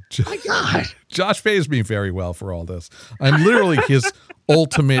 100%. My God, Josh pays me very well for all this. I'm literally his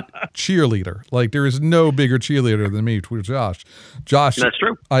ultimate cheerleader. Like there is no bigger cheerleader than me to Josh. Josh, that's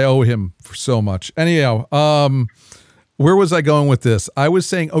true. I owe him for so much. Anyhow, where was I going with this? I was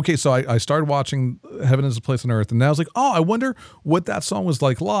saying, okay, so I started watching Heaven is a Place on Earth, and I was like, oh, I wonder what that song was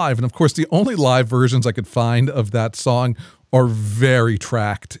like live. And of course, the only live versions I could find of that song are very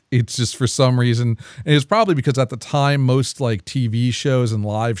tracked. It's just for some reason, and it's probably because at the time, most like TV shows and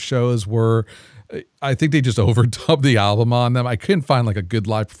live shows were, I think they just overdubbed the album on them. I couldn't find like a good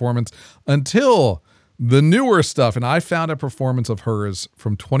live performance until the newer stuff. And I found a performance of hers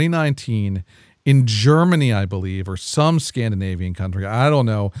from 2019 in Germany, I believe, or some Scandinavian country. I don't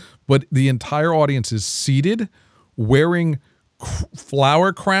know. But the entire audience is seated wearing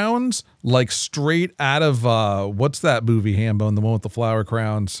flower crowns, like straight out of, what's that movie, Hambone? The one with the flower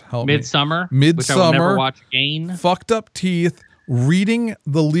crowns. Help me. Midsummer. Midsummer. Which I will never watch again. Fucked up teeth, reading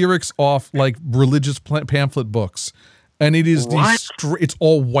the lyrics off like religious pamphlet books. And it is it's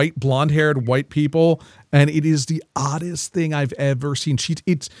all white, blonde-haired white people, and it is the oddest thing I've ever seen.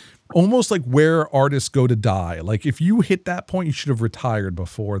 It's almost like where artists go to die. Like if you hit that point, you should have retired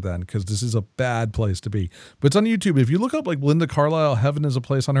before then, because this is a bad place to be. But it's on YouTube. If you look up like Belinda Carlisle, Heaven is a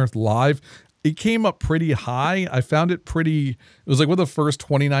Place on Earth live, it came up pretty high. I found it it was like one of the first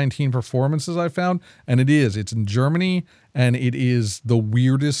 2019 performances I found, and it's in Germany, and it is the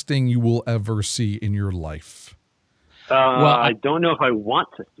weirdest thing you will ever see in your life. Well, I don't know if I want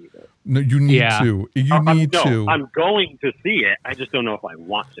to see this. No, you need to. You need to. I'm going to see it. I just don't know if I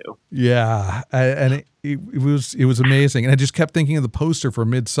want to. Yeah, and it was amazing. And I just kept thinking of the poster for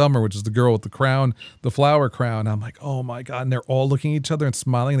Midsummer, which is the girl with the crown, the flower crown. I'm like, oh my God. And they're all looking at each other and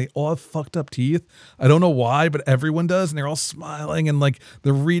smiling. And they all have fucked up teeth. I don't know why, but everyone does. And they're all smiling. And like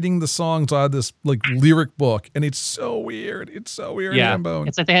they're reading the songs out of this like lyric book. And it's so weird. It's so weird. Yeah. Hambone.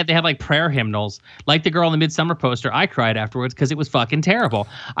 It's like they had like prayer hymnals. Like the girl in the Midsummer poster, I cried afterwards because it was fucking terrible.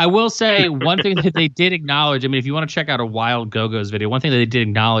 I will say one thing that they did acknowledge. I mean, if you want to check out a Wild Go-Go's video, one thing that they did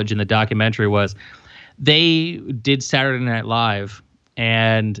acknowledge in the documentary was they did Saturday Night Live,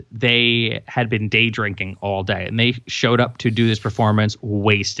 and they had been day drinking all day, and they showed up to do this performance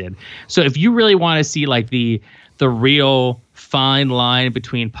wasted. So if you really want to see like the real fine line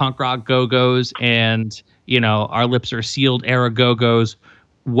between punk rock Go-Go's and, Our Lips Are Sealed era Go-Go's,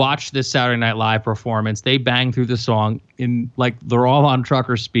 watch this Saturday Night Live performance. They bang through the song in like they're all on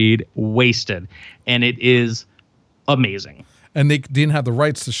trucker speed, wasted, and it is amazing. And they didn't have the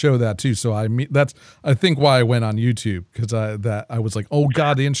rights to show that too. So that's I think why I went on YouTube, because I was like, oh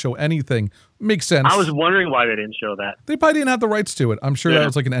God, they didn't show anything. Makes sense. I was wondering why they didn't show that. They probably didn't have the rights to it. I'm sure that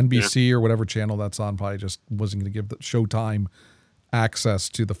was like an NBC or whatever channel that's on. Probably just wasn't going to give the Showtime access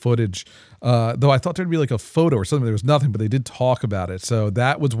to the footage. Though I thought there'd be like a photo or something. There was nothing, but they did talk about it. So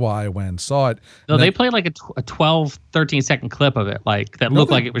that was why I went and saw it. No, they played like a 12, 13 second clip of it, like that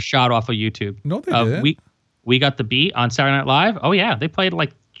looked like it was shot off of YouTube. No, they didn't. We Got the Beat on Saturday Night Live. Oh yeah, they played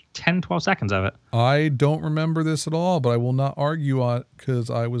like 10, 12 seconds of it. I don't remember this at all, but I will not argue on it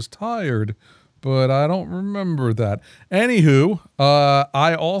because I was tired. But I don't remember that. Anywho,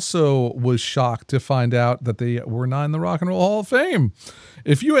 I also was shocked to find out that they were not in the Rock and Roll Hall of Fame.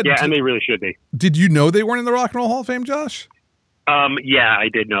 If you had, and they really should be. Did you know they weren't in the Rock and Roll Hall of Fame, Josh? Yeah, I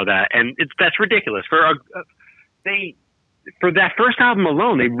did know that, and that's ridiculous. For that first album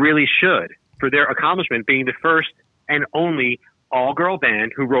alone, they really should. For their accomplishment being the first and only all-girl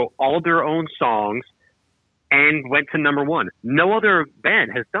band who wrote all their own songs and went to number one. No other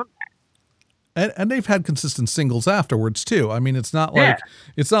band has done that. And they've had consistent singles afterwards too. I mean, it's not like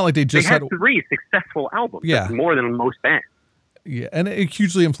they just had 3 successful albums. Yeah, That's more than most bands. Yeah, and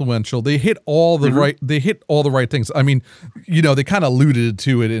hugely influential. They hit all the right things. I mean, they kind of alluded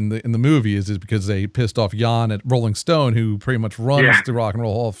to it in the movie is because they pissed off Jan at Rolling Stone, who pretty much runs the Rock and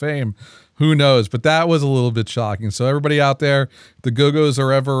Roll Hall of Fame. Who knows? But that was a little bit shocking. So everybody out there, the Go-Go's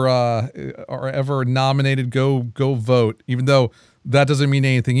are ever nominated, go vote. Even though that doesn't mean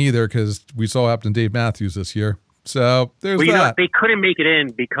anything either, because we saw what happened to Dave Matthews this year. So there's that. They couldn't make it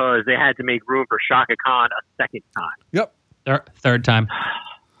in because they had to make room for Shaka Khan a second time. Yep. Third time.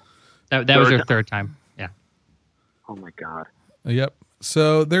 That was their third time. Yeah. Oh my God. Yep.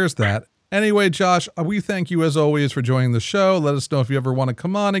 So there's that. Anyway, Josh, we thank you as always for joining the show. Let us know if you ever want to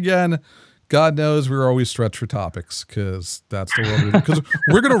come on again. God knows we're always stretched for topics because that's the world. Because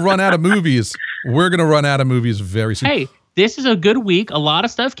we're going to run out of movies. We're going to run out of movies very soon. Hey, this is a good week. A lot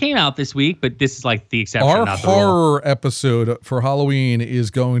of stuff came out this week, but this is like the exception. Our not the rule. horror episode for Halloween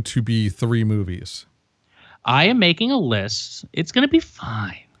is going to be 3 movies. I am making a list. It's going to be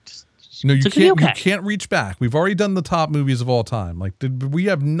fine. No, you can't. You can't reach back. We've already done the top movies of all time. Like we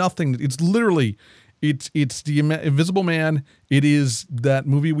have nothing. It's literally, it's the Invisible Man. It is that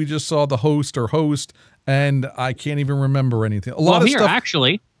movie we just saw, The Host, and I can't even remember anything. A lot of stuff.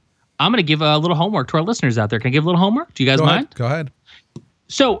 Actually, I'm going to give a little homework to our listeners out there. Can I give a little homework? Do you guys mind? Go ahead.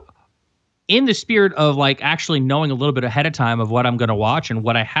 So, in the spirit of like actually knowing a little bit ahead of time of what I'm going to watch and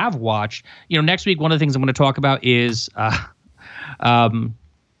what I have watched, next week, one of the things I'm going to talk about is I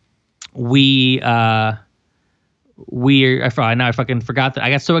fucking forgot that. I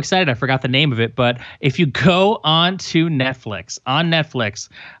got so excited I forgot the name of it. But if you go on to Netflix,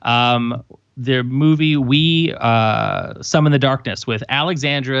 the movie We Summon the Darkness with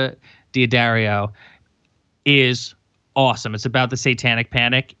Alexandra Daddario is awesome. It's about the Satanic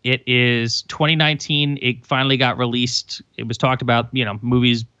Panic. It is 2019. It finally got released. It was talked about,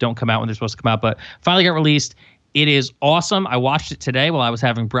 movies don't come out when they're supposed to come out, but finally got released. It is awesome. I watched it today while I was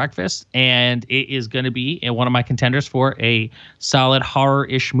having breakfast, and it is going to be one of my contenders for a solid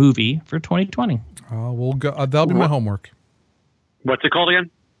horror-ish movie for 2020. We'll go. That'll be my homework. What's it called again?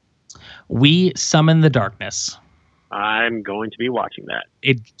 We Summon the Darkness. I'm going to be watching that.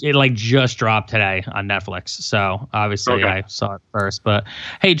 It like just dropped today on Netflix, so obviously I saw it first. But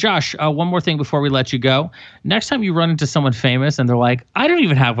hey, Josh, one more thing before we let you go. Next time you run into someone famous and they're like, "I don't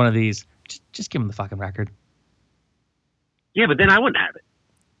even have one of these," just give them the fucking record. Yeah, but then I wouldn't have it.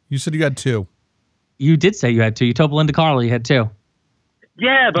 You said you had 2. You did say you had 2. You told Belinda Carlisle you had 2.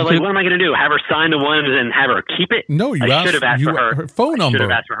 Yeah, but what am I going to do? Have her sign the one and have her keep it? No, I should have asked for her phone number. I should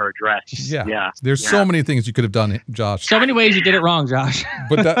have asked for her address. Yeah. There's so many things you could have done, Josh. So many ways you did it wrong, Josh.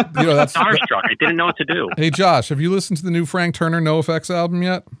 But that's starstruck. I didn't know what to do. Hey, Josh, have you listened to the new Frank Turner NoFX album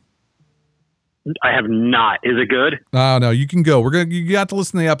yet? I have not. Is it good? Oh, no, you can go. You got to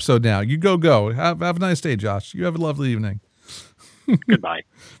listen to the episode now. You go. Have a nice day, Josh. You have a lovely evening. Goodbye.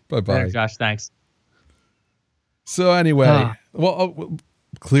 Bye-bye. Josh, thanks. So anyway,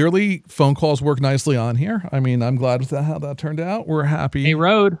 clearly phone calls work nicely on here. I mean, I'm glad with how that turned out. We're happy. Hey,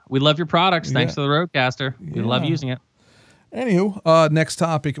 Rode, we love your products. Thanks to the Rodecaster. We love using it. Anywho, next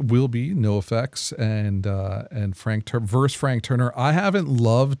topic will be NoFX and Frank Turner. I haven't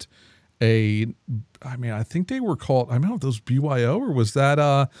loved I think they were called, I don't know if those BYO or was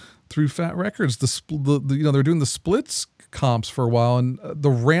that through Fat Records, they're doing the Splits comps for a while, and the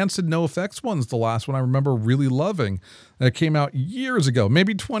Rancid NoFX one's the last one I remember really loving. That came out years ago,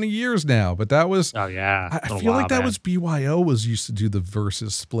 maybe 20 years now, but that was I feel like that was BYO was used to do the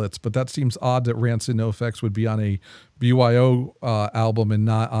versus splits, but that seems odd that Rancid NoFX would be on a BYO album and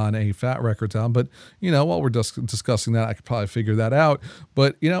not on a Fat Records album. But while we're discussing that, I could probably figure that out.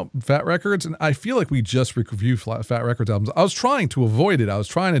 But Fat Records, and I feel like we just reviewed Fat Records albums. I was trying to avoid it. I was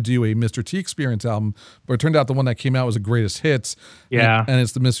trying to do a Mr. T Experience album, but it turned out the one that came out was a greatest hits. Yeah, and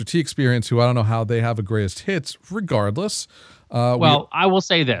it's the Mr. T Experience, who I don't know how they have a greatest hits. Regardless, I will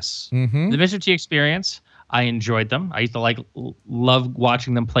say this: the Mr. T Experience, I enjoyed them. I used to love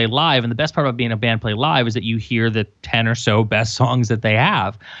watching them play live. And the best part about being a band play live is that you hear the 10 or so best songs that they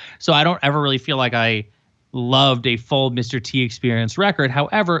have. So I don't ever really feel like I loved a full Mr. T Experience record.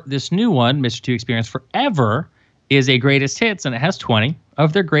 However, this new one, Mr. T Experience Forever, is a greatest hits, and it has 20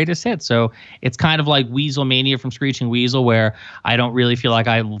 of their greatest hits. So it's kind of like Weasel Mania from Screeching Weasel, where I don't really feel like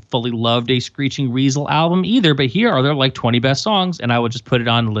I fully loved a Screeching Weasel album either. But here are their 20 best songs, and I would just put it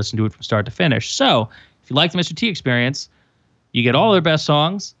on and listen to it from start to finish. So if you like the Mr. T Experience, you get all their best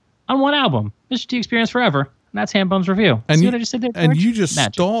songs on one album, Mr. T Experience Forever. And that's Hambum's review. And see what I just said there, George? And you just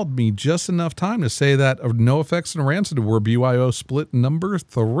stalled me just enough time to say that NoFX and Rancid were BYO split number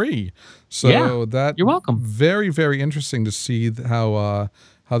 3. So that you're welcome. Very, very interesting to see how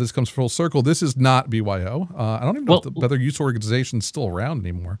how this comes full circle. This is not BYO. I don't even know if the Better Use Organization is still around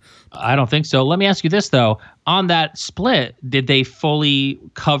anymore. I don't think so. Let me ask you this, though. On that split, did they fully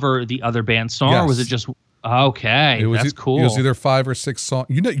cover the other band's song, or was it just... Okay, that's cool. It was either 5 or 6 songs.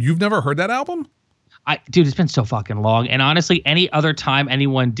 You've never heard that album? Dude, it's been so fucking long. And honestly, any other time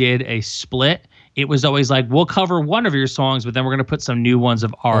anyone did a split, it was always like, we'll cover one of your songs, but then we're going to put some new ones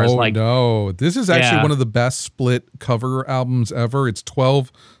of ours. Oh, no. This is actually one of the best split cover albums ever. It's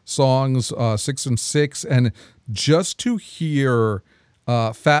 12 songs, 6 and 6. And just to hear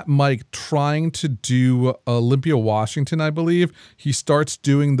Fat Mike trying to do Olympia, Washington, I believe, he starts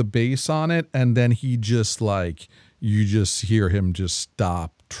doing the bass on it, and then he just you just hear him just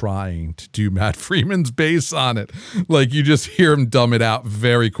stop trying to do Matt Freeman's bass on it. Like, you just hear him dumb it out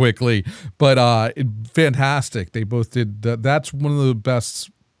very quickly. But fantastic. They both did. That's one of the best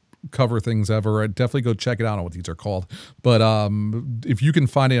cover things ever. I'd definitely go check it out. I don't know what these are called. But if you can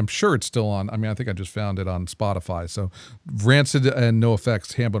find it, I'm sure it's still on. I mean, I think I just found it on Spotify. So Rancid and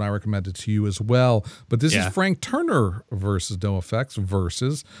NoFX, Hambo and I recommend it to you as well. But this is Frank Turner versus NoFX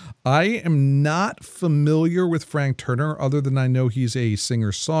versus. I am not familiar with Frank Turner other than I know he's a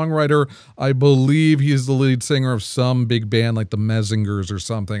singer-songwriter. I believe he's the lead singer of some big band like the Messingers or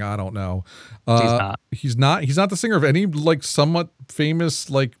something. I don't know. He's not the singer of any like somewhat famous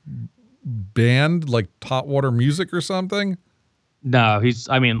like band like Hot Water Music or something. No,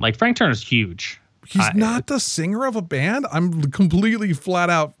 like Frank Turner's huge. He's not the singer of a band? I'm completely flat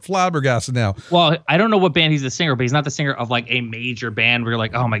out flabbergasted now. Well, I don't know what band he's the singer, but he's not the singer of like a major band where you're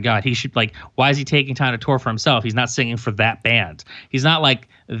like, oh my God, he should like, why is he taking time to tour for himself? He's not singing for that band. He's not like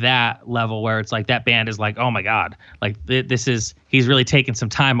that level where it's like that band is like, oh my God, like he's really taking some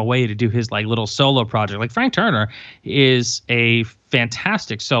time away to do his like little solo project. Like Frank Turner is a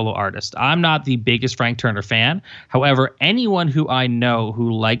fantastic solo artist. I'm not the biggest Frank Turner fan. However, anyone who I know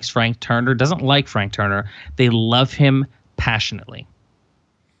who likes Frank Turner doesn't like Frank Turner. They love him passionately.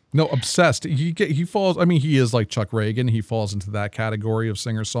 No, obsessed. He falls. I mean, he is like Chuck Reagan. He falls into that category of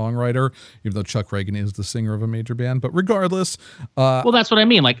singer-songwriter, even though Chuck Reagan is the singer of a major band. But regardless, well, that's what I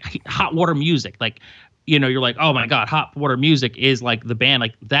mean. Like Hot Water Music, like, you're like, oh my God, Hot Water Music is like the band,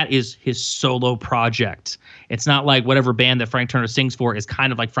 like that is his solo project. It's not like whatever band that Frank Turner sings for is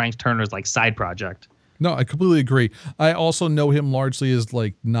kind of like Frank Turner's like side project. No, I completely agree. I also know him largely as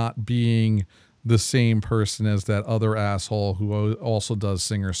like not being the same person as that other asshole who also does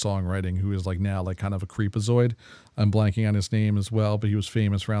singer-songwriting, who is like now like kind of a creepazoid. I'm blanking on his name as well, but he was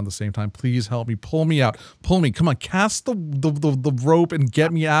famous around the same time. Please help me. Pull me out. Pull me. Come on, cast the rope and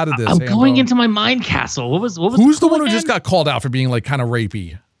get me out of this. I'm going into my mind castle. What was Who's the one who just got called out for being like kind of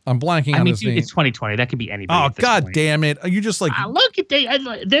rapey? I'm blanking on his name. It's 2020. That could be anybody. Oh, God damn it. Are you just like... look,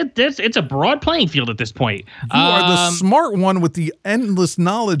 it's a broad playing field at this point. You are the smart one with the endless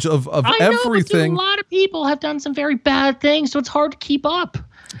knowledge of everything. But a lot of people have done some very bad things, so it's hard to keep up.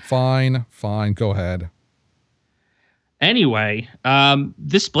 Fine. Go ahead. Anyway,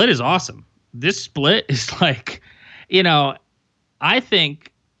 this split is awesome. This split is like, I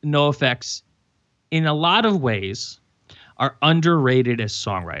think NoFX, in a lot of ways, are underrated as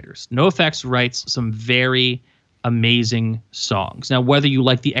songwriters. NoFX writes some very amazing songs. Now, whether you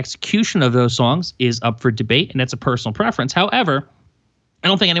like the execution of those songs is up for debate, and it's a personal preference. However, I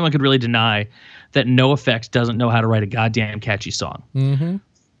don't think anyone could really deny that NoFX doesn't know how to write a goddamn catchy song. Mm-hmm.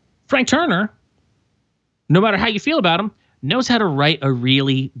 Frank Turner, no matter how you feel about him, knows how to write a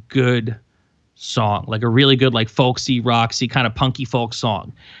really good song, like a really good, like folksy, rocksy, kind of punky folk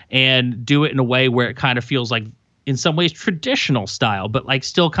song, and do it in a way where it kind of feels like, in some ways, traditional style, but like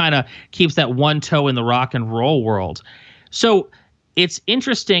still kind of keeps that one toe in the rock and roll world. So it's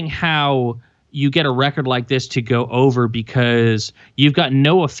interesting how you get a record like this to go over, because you've got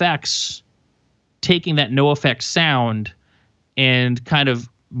NoFX taking that NoFX sound and kind of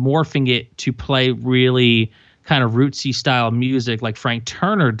morphing it to play really kind of rootsy style music like Frank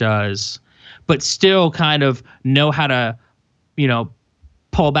Turner does, but still kind of know how to,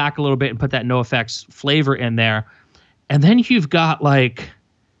 pull back a little bit and put that NoFX flavor in there. And then you've got like,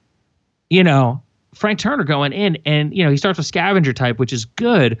 Frank Turner going in and, he starts with Scavenger Type, which is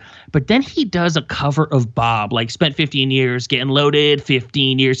good. But then he does a cover of Bob, like spent 15 years getting loaded,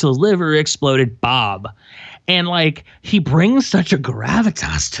 15 years till his liver exploded, Bob. And like, he brings such a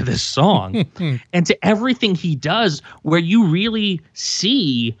gravitas to this song and to everything he does, where you really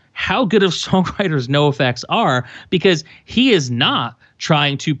see how good of songwriters NoFX are, because he is not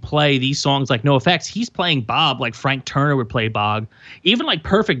trying to play these songs like NoFX. He's playing Bob like Frank Turner would play Bob. Even like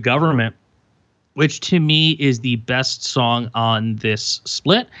Perfect Government, which to me is the best song on this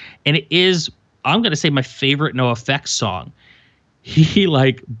split. And it is, I'm going to say, my favorite NoFX song. he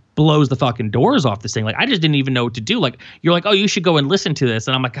like blows the fucking doors off this thing. Like I just didn't even know what to do. Like you're like, oh, you should go and listen to this.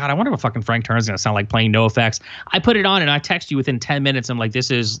 And I'm like, God, I wonder what fucking Frank Turner's gonna sound like playing NoFX. I put it on and I text you within 10 minutes. I'm like,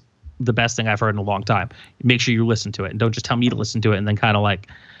 this is the best thing I've heard in a long time. Make sure you listen to it and don't just tell me to listen to it and then kind of like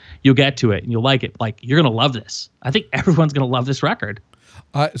you'll get to it and you'll like it. Like you're gonna love this. I think everyone's gonna love this record.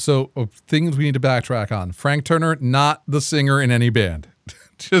 So things we need to backtrack on. Frank Turner, not the singer in any band.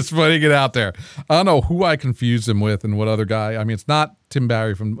 Just putting it out there. I don't know who I confused him with and what other guy. I mean, it's not Tim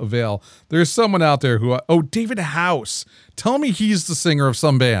Barry from Avail. There's someone out there who, David House. Tell me he's the singer of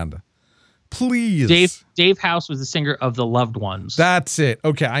some band. Please. Dave House was the singer of The Loved Ones. That's it.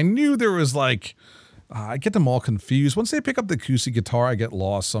 Okay, I knew there was like, I get them all confused. Once they pick up the acoustic guitar, I get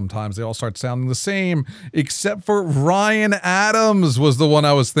lost sometimes. They all start sounding the same, except for Ryan Adams was the one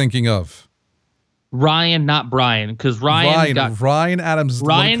I was thinking of. Ryan, not Brian, because Ryan Adams.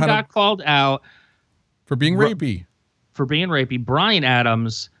 Ryan got called out for being rapey. For being rapey. Brian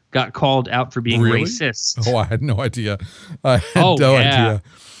Adams got called out for being racist. Oh, I had no idea. I had no idea.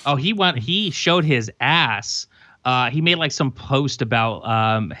 Oh, he showed his ass. He made like some post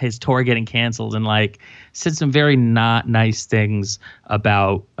about his tour getting canceled and like said some very not nice things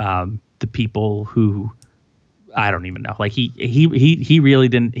about the people who I don't even know. Like he really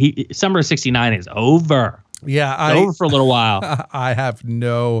didn't. Summer of '69 is over. Yeah, over for a little while. I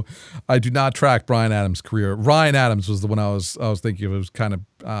do not track Brian Adams' career. Ryan Adams was the one I was thinking of. It was kind of,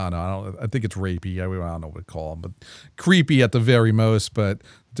 I don't know. I think it's rapey. I don't know what to call him, but creepy at the very most. But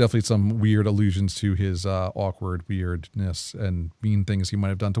definitely some weird allusions to his awkward weirdness and mean things he might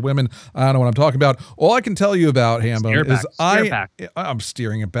have done to women. I don't know what I'm talking about. All I can tell you about Hambone is I'm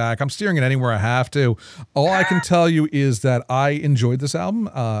steering it back. I'm steering it anywhere I have to. All I can tell you is that I enjoyed this album.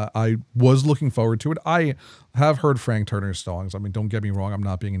 I was looking forward to it. I have heard Frank Turner's songs. I mean, don't get me wrong. I'm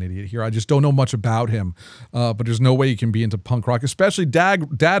not being an idiot here. I just don't know much about him. But there's no way you can be into punk rock, especially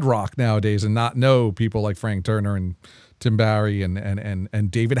dad rock nowadays, and not know people like Frank Turner and Tim Barry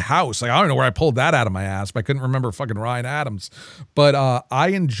and David House. Like, I don't know where I pulled that out of my ass, but I couldn't remember fucking Ryan Adams. But I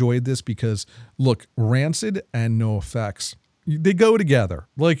enjoyed this because, look, Rancid and NoFX, they go together.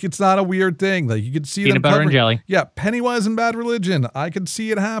 Like, it's not a weird thing. Like, you could see peanut butter and jelly. Yeah, Pennywise and Bad Religion. I could see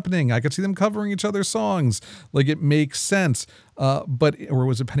it happening. I could see them covering each other's songs. Like, it makes sense. Or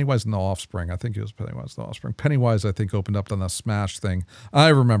was it Pennywise and the Offspring? I think it was Pennywise and the Offspring. Pennywise, I think, opened up on the Smash thing. I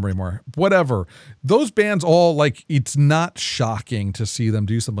remember anymore. Whatever. Those bands all, like, it's not shocking to see them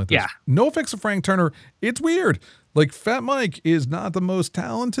do something like this. Yeah. NoFX of Frank Turner, it's weird. Like, Fat Mike is not the most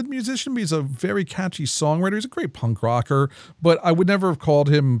talented musician, but he's a very catchy songwriter. He's a great punk rocker, but I would never have called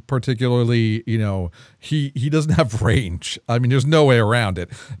him particularly, he doesn't have range. I mean, there's no way around it.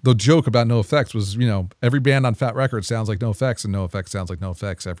 The joke about NoFX was, every band on Fat Records sounds like NoFX, and NoFX sounds like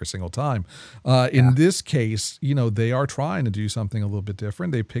NoFX every single time. In this case, they are trying to do something a little bit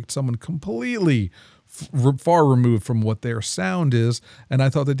different. They picked someone completely far removed from what their sound is, and I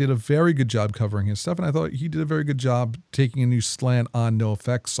thought they did a very good job covering his stuff, and I thought he did a very good job taking a new slant on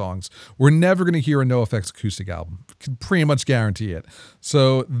NoFX songs. We're never going to hear a NoFX acoustic album. Can pretty much guarantee it.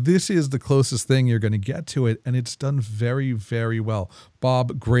 So this is the closest thing you're going to get to it, and it's done very, very well.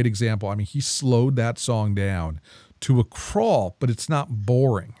 Bob, great example. I mean, he slowed that song down to a crawl, but it's not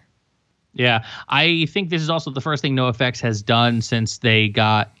boring. Yeah, I think this is also the first thing NoFX has done since they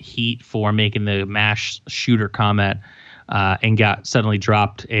got heat for making the MASH shooter comment and got suddenly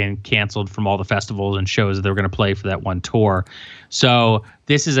dropped and canceled from all the festivals and shows that they were going to play for that one tour. So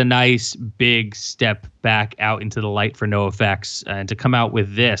this is a nice big step back out into the light for NoFX, and to come out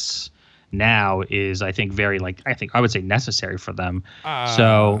with this now is, I think, I would say necessary for them.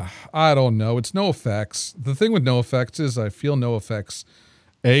 So I don't know. It's NoFX. The thing with NoFX is I feel NoFX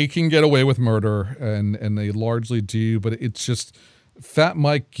can get away with murder, and they largely do, but it's just Fat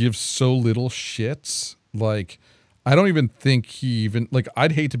Mike gives so little shits. Like, I don't even think he even, like,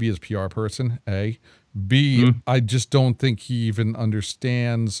 I'd hate to be his PR person, A. B, I just don't think he even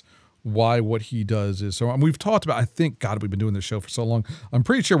understands why what he does is so. And we've talked about, I think, God, we've been doing this show for so long. I'm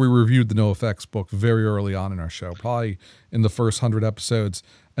pretty sure we reviewed the NoFX book very early on in our show, probably in the first 100 episodes.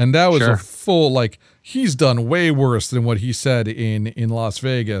 And that was a full, like, he's done way worse than what he said in Las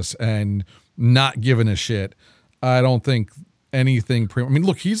Vegas and not giving a shit. I don't think anything. I mean,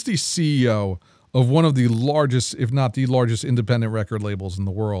 look, he's the CEO of one of the largest, if not the largest, independent record labels in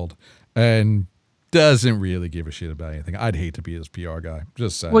the world, and doesn't really give a shit about anything. I'd hate to be his PR guy.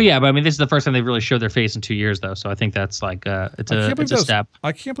 Just saying. Well, yeah, but I mean, this is the first time they've really showed their face in 2 years, though. So I think that's like it's a step.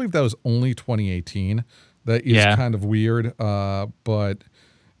 I can't believe that was only 2018. That is kind of weird. But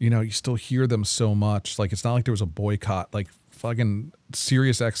you still hear them so much. Like, it's not like there was a boycott. Like, fucking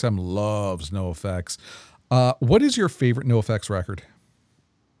Sirius XM loves NoFX. What is your favorite NoFX record?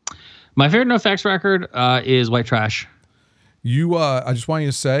 My favorite NoFX record is White Trash. I just want you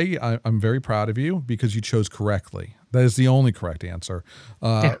to say I'm very proud of you because you chose correctly. That is the only correct answer.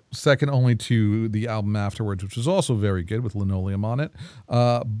 Second only to the album afterwards, which was also very good with Linoleum on it.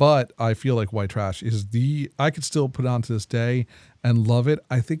 But I feel like White Trash is I could still put it on to this day and love it.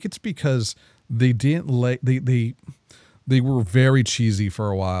 I think it's because they didn't they were very cheesy for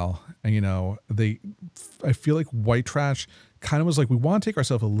a while. And, I feel like White Trash kind of was like, we want to take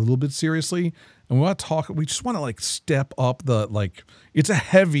ourselves a little bit seriously and we just want to step up it's a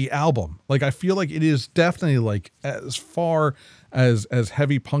heavy album. I feel like it is definitely as far as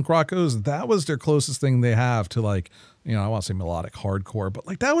heavy punk rock goes, that was their closest thing they have to I want to say melodic hardcore,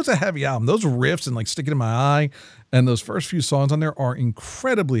 but that was a heavy album. Those riffs and Stick It in My Eye and those first few songs on there are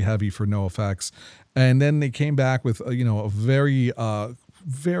incredibly heavy for NoFX. And then they came back with, a very,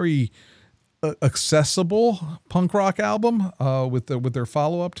 very accessible punk rock album with their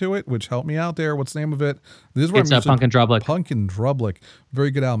follow up to it, which helped me out there. What's the name of it? This is where it's Punk and Drublic. Punk and Drublic,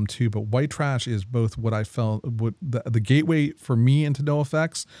 very good album too. But White Trash is both what I felt the gateway for me into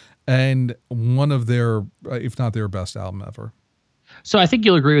NoFX and one of their, if not their best album ever. So I think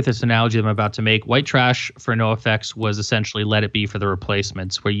you'll agree with this analogy I'm about to make. White Trash for NoFX was essentially Let It Be for the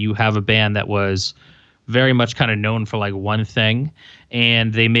Replacements, where you have a band that was very much kind of known for one thing,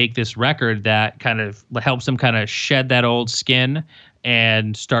 and they make this record that kind of helps them kind of shed that old skin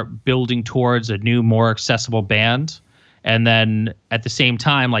and start building towards a new, more accessible band. And then at the same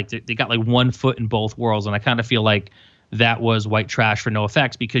time, they got one foot in both worlds. And I kind of feel like that was White Trash for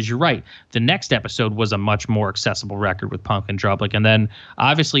NoFX, because you're right. The next episode was a much more accessible record with Punk and Drublic. And then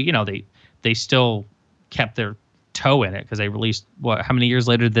obviously, they still kept their toe in it because they released how many years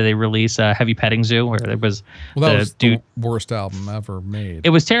later did they release Heavy Petting Zoo, where it was the worst album ever made.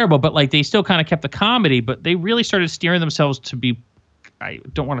 It was terrible, but they still kind of kept the comedy, but they really started steering themselves to be, I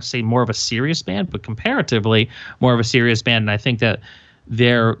don't want to say more of a serious band, but comparatively more of a serious band. And I think that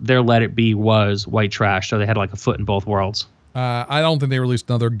their Let It Be was White Trash, so they had a foot in both worlds. I don't think they released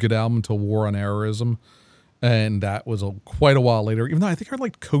another good album until War on Errorism. And that was quite a while later, even though I think I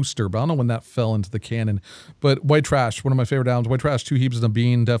liked Coaster, but I don't know when that fell into the canon. But White Trash, one of my favorite albums. White Trash, Two Heaps and a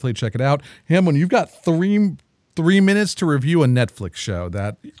Bean. Definitely check it out. Hamlin, you've got three minutes to review a Netflix show.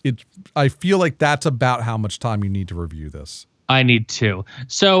 I feel like that's about how much time you need to review this. I need to.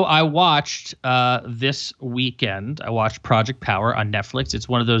 So I watched this weekend. I watched Project Power on Netflix. It's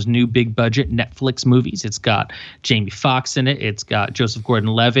one of those new big budget Netflix movies. It's got Jamie Foxx in it. It's got Joseph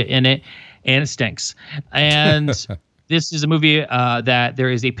Gordon-Levitt in it. And it stinks. And this is a movie that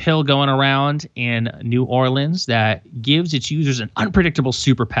there is a pill going around in New Orleans that gives its users an unpredictable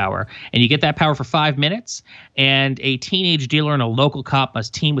superpower. And you get that power for 5 minutes. And a teenage dealer and a local cop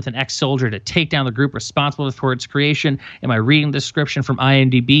must team with an ex-soldier to take down the group responsible for its creation. Am I reading the description from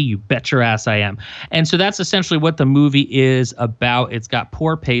IMDb? You bet your ass I am. And so that's essentially what the movie is about. It's got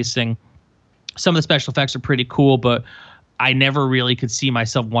poor pacing. Some of the special effects are pretty cool, but I never really could see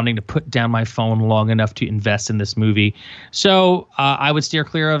myself wanting to put down my phone long enough to invest in this movie. So I would steer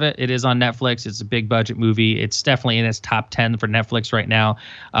clear of it. It is on Netflix. It's a big budget movie. It's definitely in its top 10 for Netflix right now.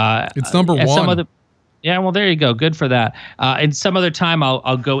 It's number one. Yeah, well, there you go. Good for that. And some other time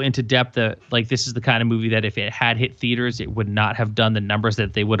I'll go into depth. This is the kind of movie that if it had hit theaters, it would not have done the numbers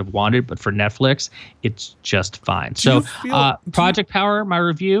that they would have wanted. But for Netflix, it's just fine. Project Power, my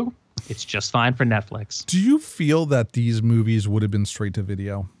review, it's just fine for Netflix. Do you feel that these movies would have been straight to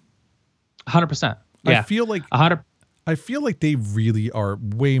video? 100%. Yeah. I feel like 100. I feel like they really are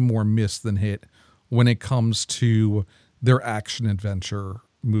way more miss than hit when it comes to their action adventure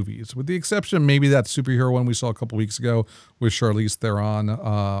movies, with the exception of maybe that superhero one we saw a couple weeks ago with Charlize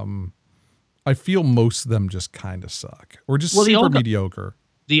Theron. I feel most of them just kind of suck or just super mediocre.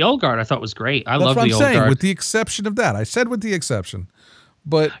 The Old Guard I thought was great. I love the Old Guard. Guard. With the exception of that. I said with the exception.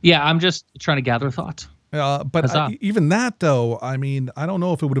 But yeah, I'm just trying to gather thought. Even that, though, I mean, I don't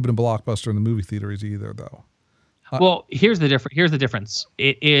know if it would have been a blockbuster in the movie theaters either, though. Well, here's the difference.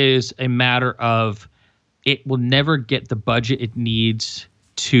 It is a matter of it will never get the budget it needs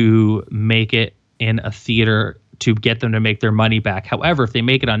to make it in a theater to get them to make their money back. However, if they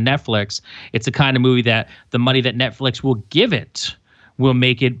make it on Netflix, it's the kind of movie that the money that Netflix will give it will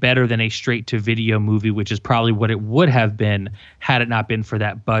make it better than a straight-to-video movie, which is probably what it would have been had it not been for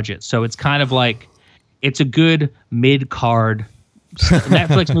that budget. So it's kind of like it's a good mid-card.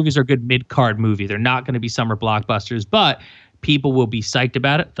 Netflix movies are a good mid-card movie. They're not going to be summer blockbusters, but people will be psyched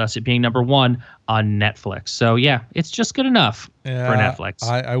about it, thus it being number one on Netflix. So yeah, it's just good enough for Netflix.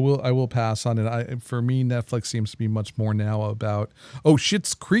 I will pass on it. For me, Netflix seems to be much more now about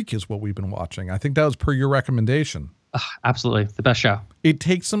Schitt's Creek is what we've been watching. I think that was per your recommendation. Absolutely. The best show. It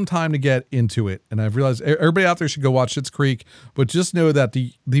takes some time to get into it. And I've realized everybody out there should go watch Schitt's Creek, but just know that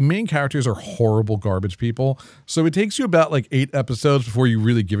the main characters are horrible garbage people. So it takes you about like 8 episodes before you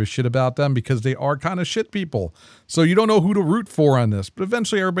really give a shit about them because they are kind of shit people. So you don't know who to root for on this, but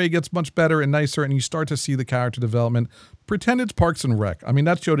eventually everybody gets much better and nicer and you start to see the character development. Pretend it's Parks and Rec. I mean,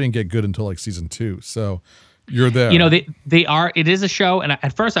 that show didn't get good until like season 2. So you're there. You know, they are. It is a show, and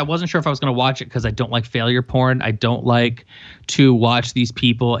at first I wasn't sure if I was going to watch it because I don't like failure porn. I don't like to watch these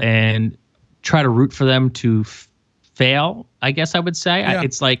people and try to root for them to fail, I guess I would say. Yeah.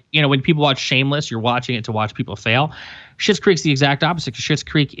 It's like, you know, when people watch Shameless, you're watching it to watch people fail. Schitt's Creek's the exact opposite. Schitt's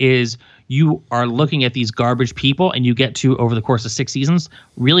Creek is you are looking at these garbage people and you get to, over the course of 6 seasons,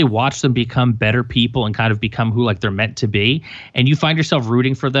 really watch them become better people and kind of become who like they're meant to be. And you find yourself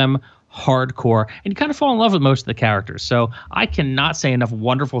rooting for them hardcore, and you kind of fall in love with most of the characters. So I cannot say enough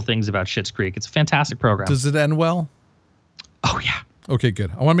wonderful things about Schitt's Creek. It's a fantastic program. Does it end well? Oh yeah. Okay,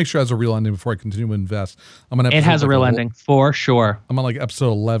 good. I want to make sure it has a real ending before I continue to invest. It has a real ending for sure. I'm on like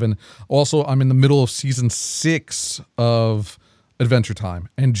episode 11. Also, I'm in the middle of season 6 of Adventure Time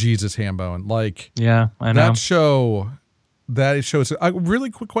and Jesus Hambone. Like, yeah, I know. That show is a really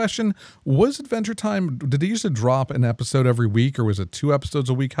quick question. Was Adventure Time, did they used to drop an episode every week or was it 2 episodes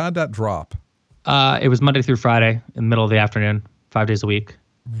a week? How'd that drop? It was Monday through Friday in the middle of the afternoon, 5 days a week.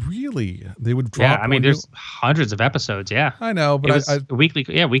 Really? They would drop? Yeah, I mean, there's hundreds of episodes. Yeah, I know, but it was a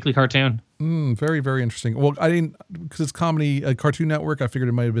weekly cartoon. Very, very interesting. Well, I didn't, because it's comedy, Cartoon Network. I figured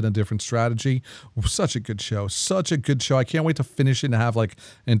it might have been a different strategy. Such a good show. Such a good show. I can't wait to finish it and have like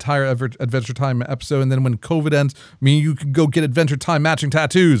an entire Adventure Time episode. And then when COVID ends, me and you can go get Adventure Time matching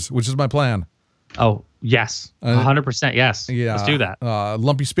tattoos, which is my plan. Oh, yes. 100% yes. Yeah. Let's do that.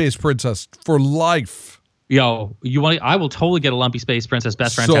 Lumpy Space Princess for life. Yo, I will totally get a Lumpy Space Princess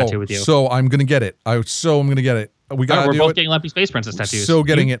best friend tattoo with you. So I'm going to get it. I'm going to get it. We're both getting Lumpy Space Princess tattoos. So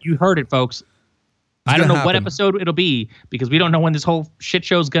getting it. You heard it, folks. I don't know what episode it'll be because we don't know when this whole shit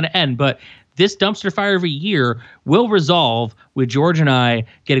show is going to end, but this dumpster fire every year will resolve with George and I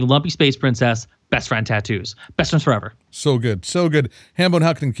getting Lumpy Space Princess best friend tattoos. Best friends forever. So good. So good. Hambone,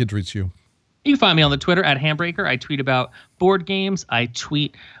 how can kids reach you? You can find me on the Twitter at Handbreaker. I tweet about board games, I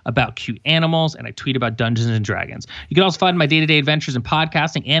tweet about cute animals, and I tweet about Dungeons and Dragons. You can also find my day-to-day adventures in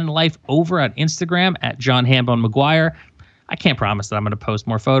podcasting and life over at Instagram at John Hambone McGuire. I can't promise that I'm going to post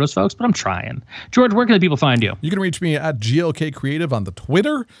more photos, folks, but I'm trying. George, where can the people find you? You can reach me at GLK Creative on the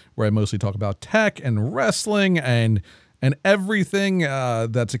Twitter, where I mostly talk about tech and wrestling and everything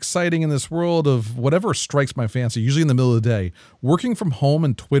that's exciting in this world of whatever strikes my fancy, usually in the middle of the day. Working from home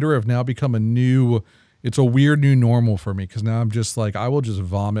and Twitter have now become it's a weird new normal for me because now I'm just like, I will just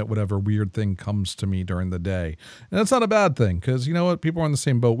vomit whatever weird thing comes to me during the day. And that's not a bad thing because you know what? People are in the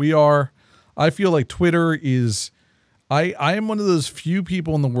same boat we are. I feel like Twitter is... I am one of those few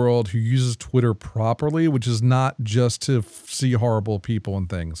people in the world who uses Twitter properly, which is not just to see horrible people and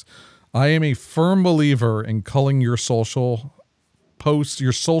things. I am a firm believer in culling your social posts,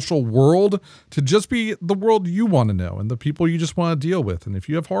 your social world to just be the world you want to know and the people you just want to deal with. And if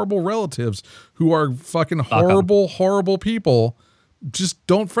you have horrible relatives who are fucking horrible people, just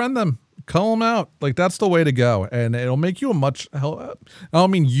don't friend them. Cull them out. Like, that's the way to go. And it'll make you I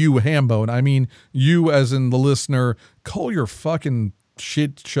don't mean you, Hambone. I mean you as in the listener. Cull your fucking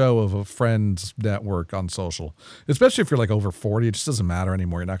shit show of a friend's network on social, especially if you're like over 40. It just doesn't matter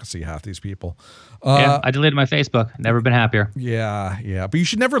anymore. You're not gonna see half these people. Yeah, I deleted my Facebook. Never been happier. Yeah, but you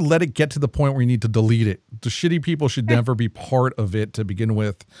should never let it get to the point where you need to delete it. The shitty people should never be part of it to begin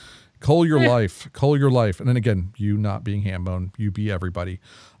with. Cull your life, and then again, you not being Hambone, you be everybody.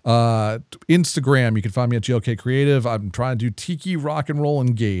 Instagram, you can find me at GLK Creative. I'm trying to do Tiki, Rock and Roll,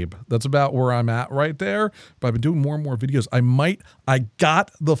 and Gabe. That's about where I'm at right there. But I've been doing more and more videos. I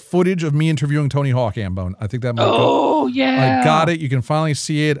got the footage of me interviewing Tony Hawk, Hambone. I think that might go. Oh, yeah. I got it. You can finally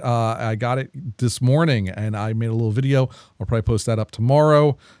see it. I got it this morning, and I made a little video. I'll probably post that up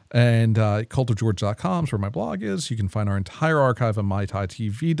tomorrow. And cultofgeorge.com is where my blog is. You can find our entire archive on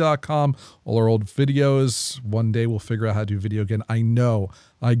mytitv.com. All our old videos. One day we'll figure out how to do video again. I know.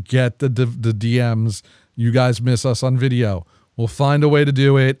 I get the DMs. You guys miss us on video. We'll find a way to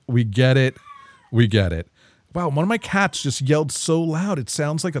do it. We get it. Wow, one of my cats just yelled so loud. It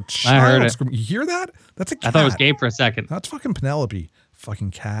sounds like a child screaming. You hear that? That's a cat. I thought it was Gabe for a second. That's fucking Penelope.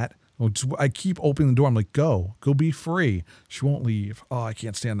 Fucking cat. I keep opening the door. I'm like, go be free. She won't leave. Oh, I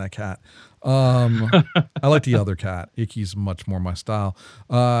can't stand that cat. I like the other cat. Icky's much more my style.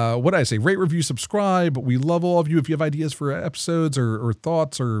 What did I say? Rate, review, subscribe. We love all of you. If you have ideas for episodes or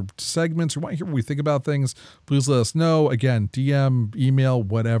thoughts or segments or want to hear what we think about things, please let us know. Again, DM, email,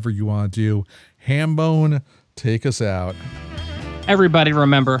 whatever you want to do. Hambone, take us out. Everybody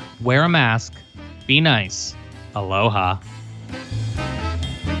remember, wear a mask, be nice, aloha.